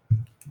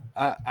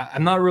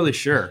 I'm not really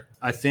sure.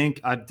 I think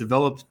I've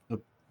developed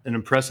an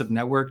impressive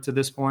network to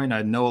this point.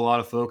 I know a lot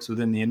of folks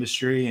within the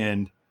industry,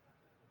 and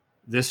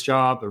this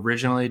job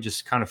originally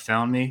just kind of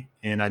found me,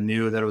 and I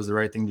knew that it was the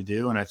right thing to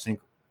do. And I think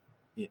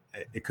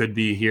it could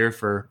be here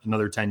for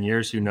another 10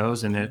 years, who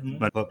knows?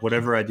 But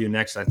whatever I do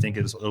next, I think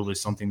it'll be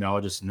something that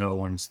I'll just know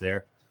when it's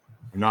there.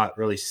 I'm not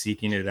really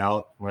seeking it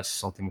out unless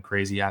something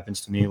crazy happens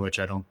to me, which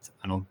don't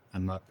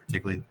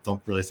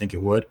really think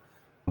it would.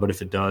 But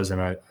if it does, then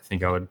I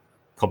think I would,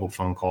 a couple of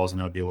phone calls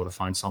and I'd be able to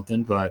find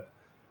something. But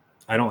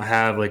I don't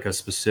have like a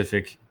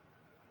specific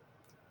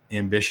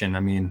ambition. I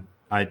mean,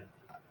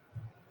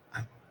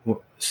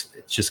 it's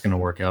just going to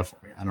work out for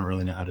me. I don't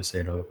really know how to say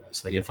it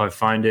otherwise. Like, if I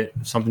find it,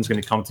 something's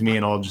going to come to me,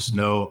 and I'll just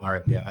know, all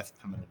right, yeah,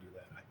 I'm going to do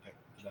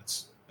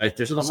that.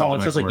 There's nothing wrong.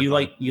 It sounds like you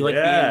like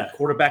being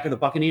quarterback of the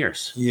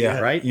Buccaneers. Yeah.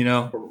 Right?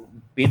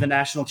 Being the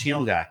national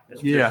channel guy.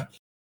 Yeah.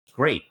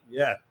 Great.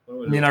 Yeah.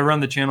 I mean, I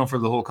run the channel for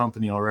the whole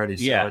company already.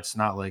 So it's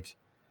not like,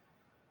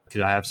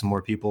 could I have some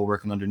more people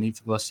working underneath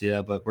of us?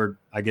 Yeah, but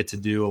I get to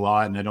do a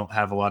lot, and I don't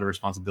have a lot of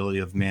responsibility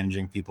of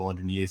managing people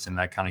underneath,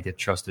 and I kind of get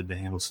trusted to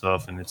handle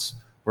stuff. And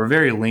we're a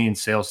very lean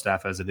sales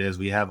staff as it is.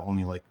 We have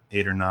only like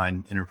 8 or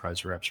 9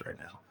 enterprise reps right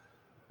now,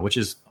 which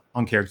is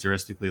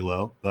uncharacteristically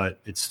low, but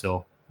it's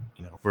still,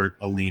 we're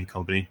a lean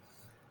company.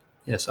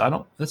 Yes, I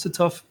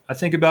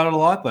think about it a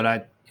lot, but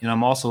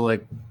I'm also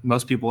like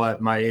most people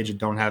at my age that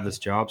don't have this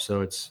job.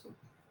 So it's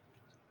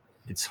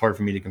hard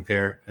for me to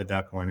compare at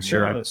that point.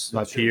 Sure.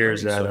 My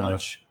peers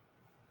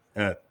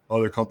at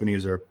other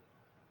companies are,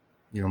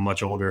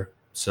 much older.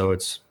 So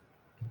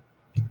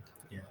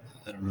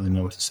I don't really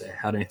know what to say,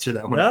 how to answer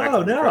that one.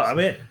 No. I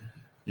mean,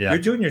 yeah,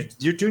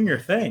 you're doing your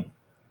thing,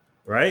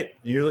 right?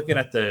 You're looking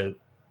at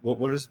what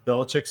does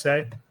Belichick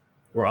say?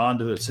 We're on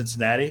to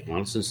Cincinnati.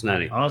 On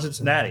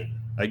Cincinnati.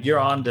 Like, you're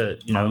on to,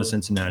 on to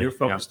Cincinnati. You're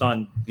focused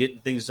on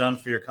getting things done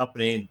for your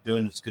company and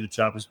doing as good a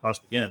job as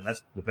possible. Again,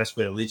 that's the best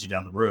way to lead you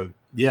down the road.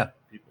 Yeah.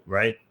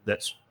 Right.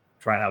 That's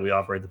trying how we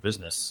operate the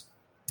business.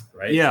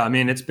 Right. Yeah. I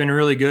mean, it's been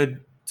really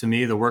good to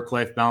me. The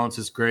work-life balance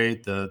is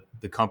great. The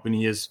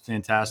company is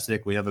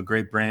fantastic. We have a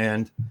great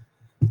brand.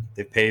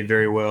 They paid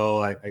very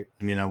well. I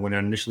mean, when I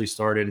initially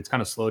started, it's kind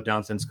of slowed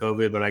down since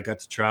COVID, but I got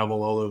to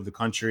travel all over the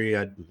country.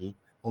 I'd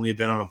only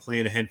been on a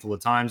plane a handful of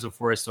times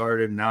before I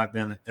started, and now I've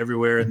been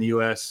everywhere in the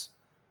U.S.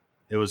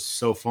 It was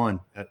so fun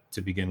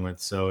to begin with.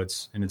 So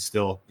it's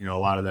still, a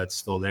lot of that's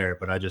still there,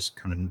 but I just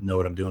kind of know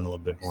what I'm doing a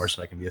little bit more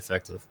so I can be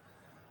effective.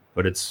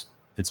 But it's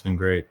been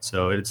great.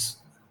 So it's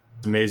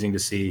amazing to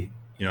see,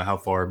 how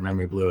far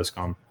Memory Blue has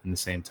come in the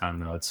same time,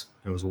 though.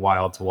 It was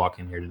wild to walk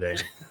in here today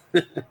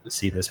to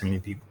see this many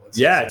people.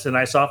 It's a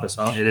nice office,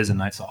 huh? It is a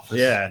nice office.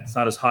 Yeah, it's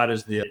not as hot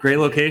as the Great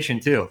location,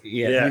 too.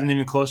 Yeah.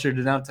 Even closer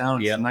to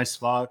downtown. It's Yeah. a nice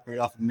spot right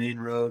off the main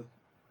road.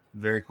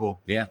 Very cool.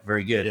 Yeah,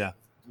 very good. Yeah.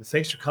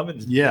 Thanks for coming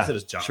to Yeah. visit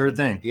us, John. Sure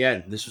thing.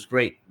 Yeah, this was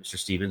great, Mr.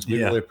 Stevens. We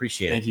Yeah. really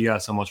appreciate it. Thank you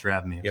guys so much for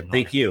having me. It Yeah, was an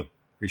thank honor. you.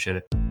 Appreciate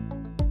it.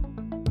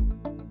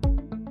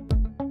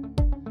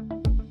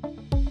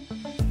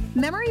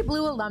 Memory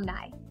Blue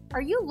alumni,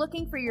 are you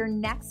looking for your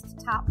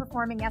next top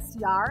performing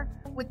SDR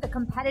with the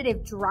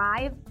competitive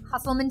drive,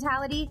 hustle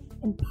mentality,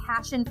 and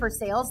passion for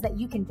sales that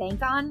you can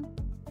bank on?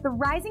 The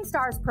Rising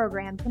Stars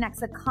program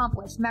connects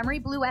accomplished Memory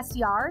Blue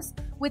SDRs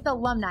with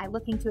alumni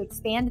looking to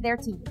expand their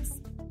teams.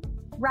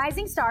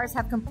 Rising Stars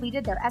have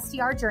completed their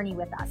SDR journey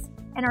with us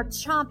and are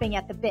chomping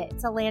at the bit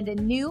to land a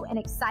new and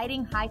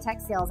exciting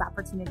high-tech sales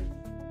opportunity.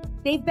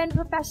 They've been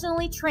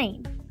professionally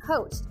trained,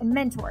 coached, and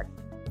mentored,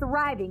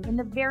 thriving in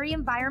the very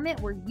environment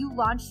where you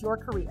launched your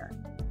career.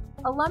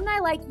 Alumni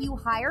like you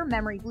hire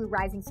Memory Blue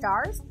Rising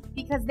Stars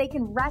because they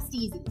can rest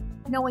easy,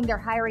 knowing they're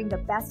hiring the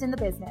best in the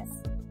business.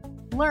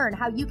 Learn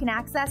how you can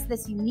access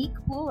this unique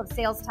pool of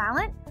sales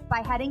talent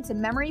by heading to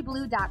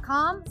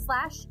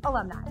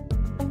memoryblue.com/alumni.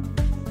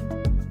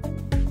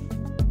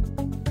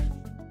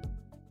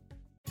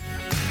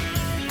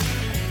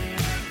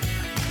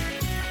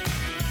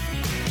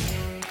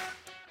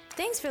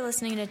 Thanks for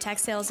listening to Tech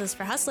Sales is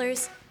for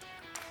Hustlers.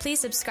 Please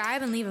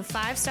subscribe and leave a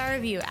 5-star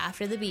review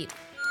after the beep.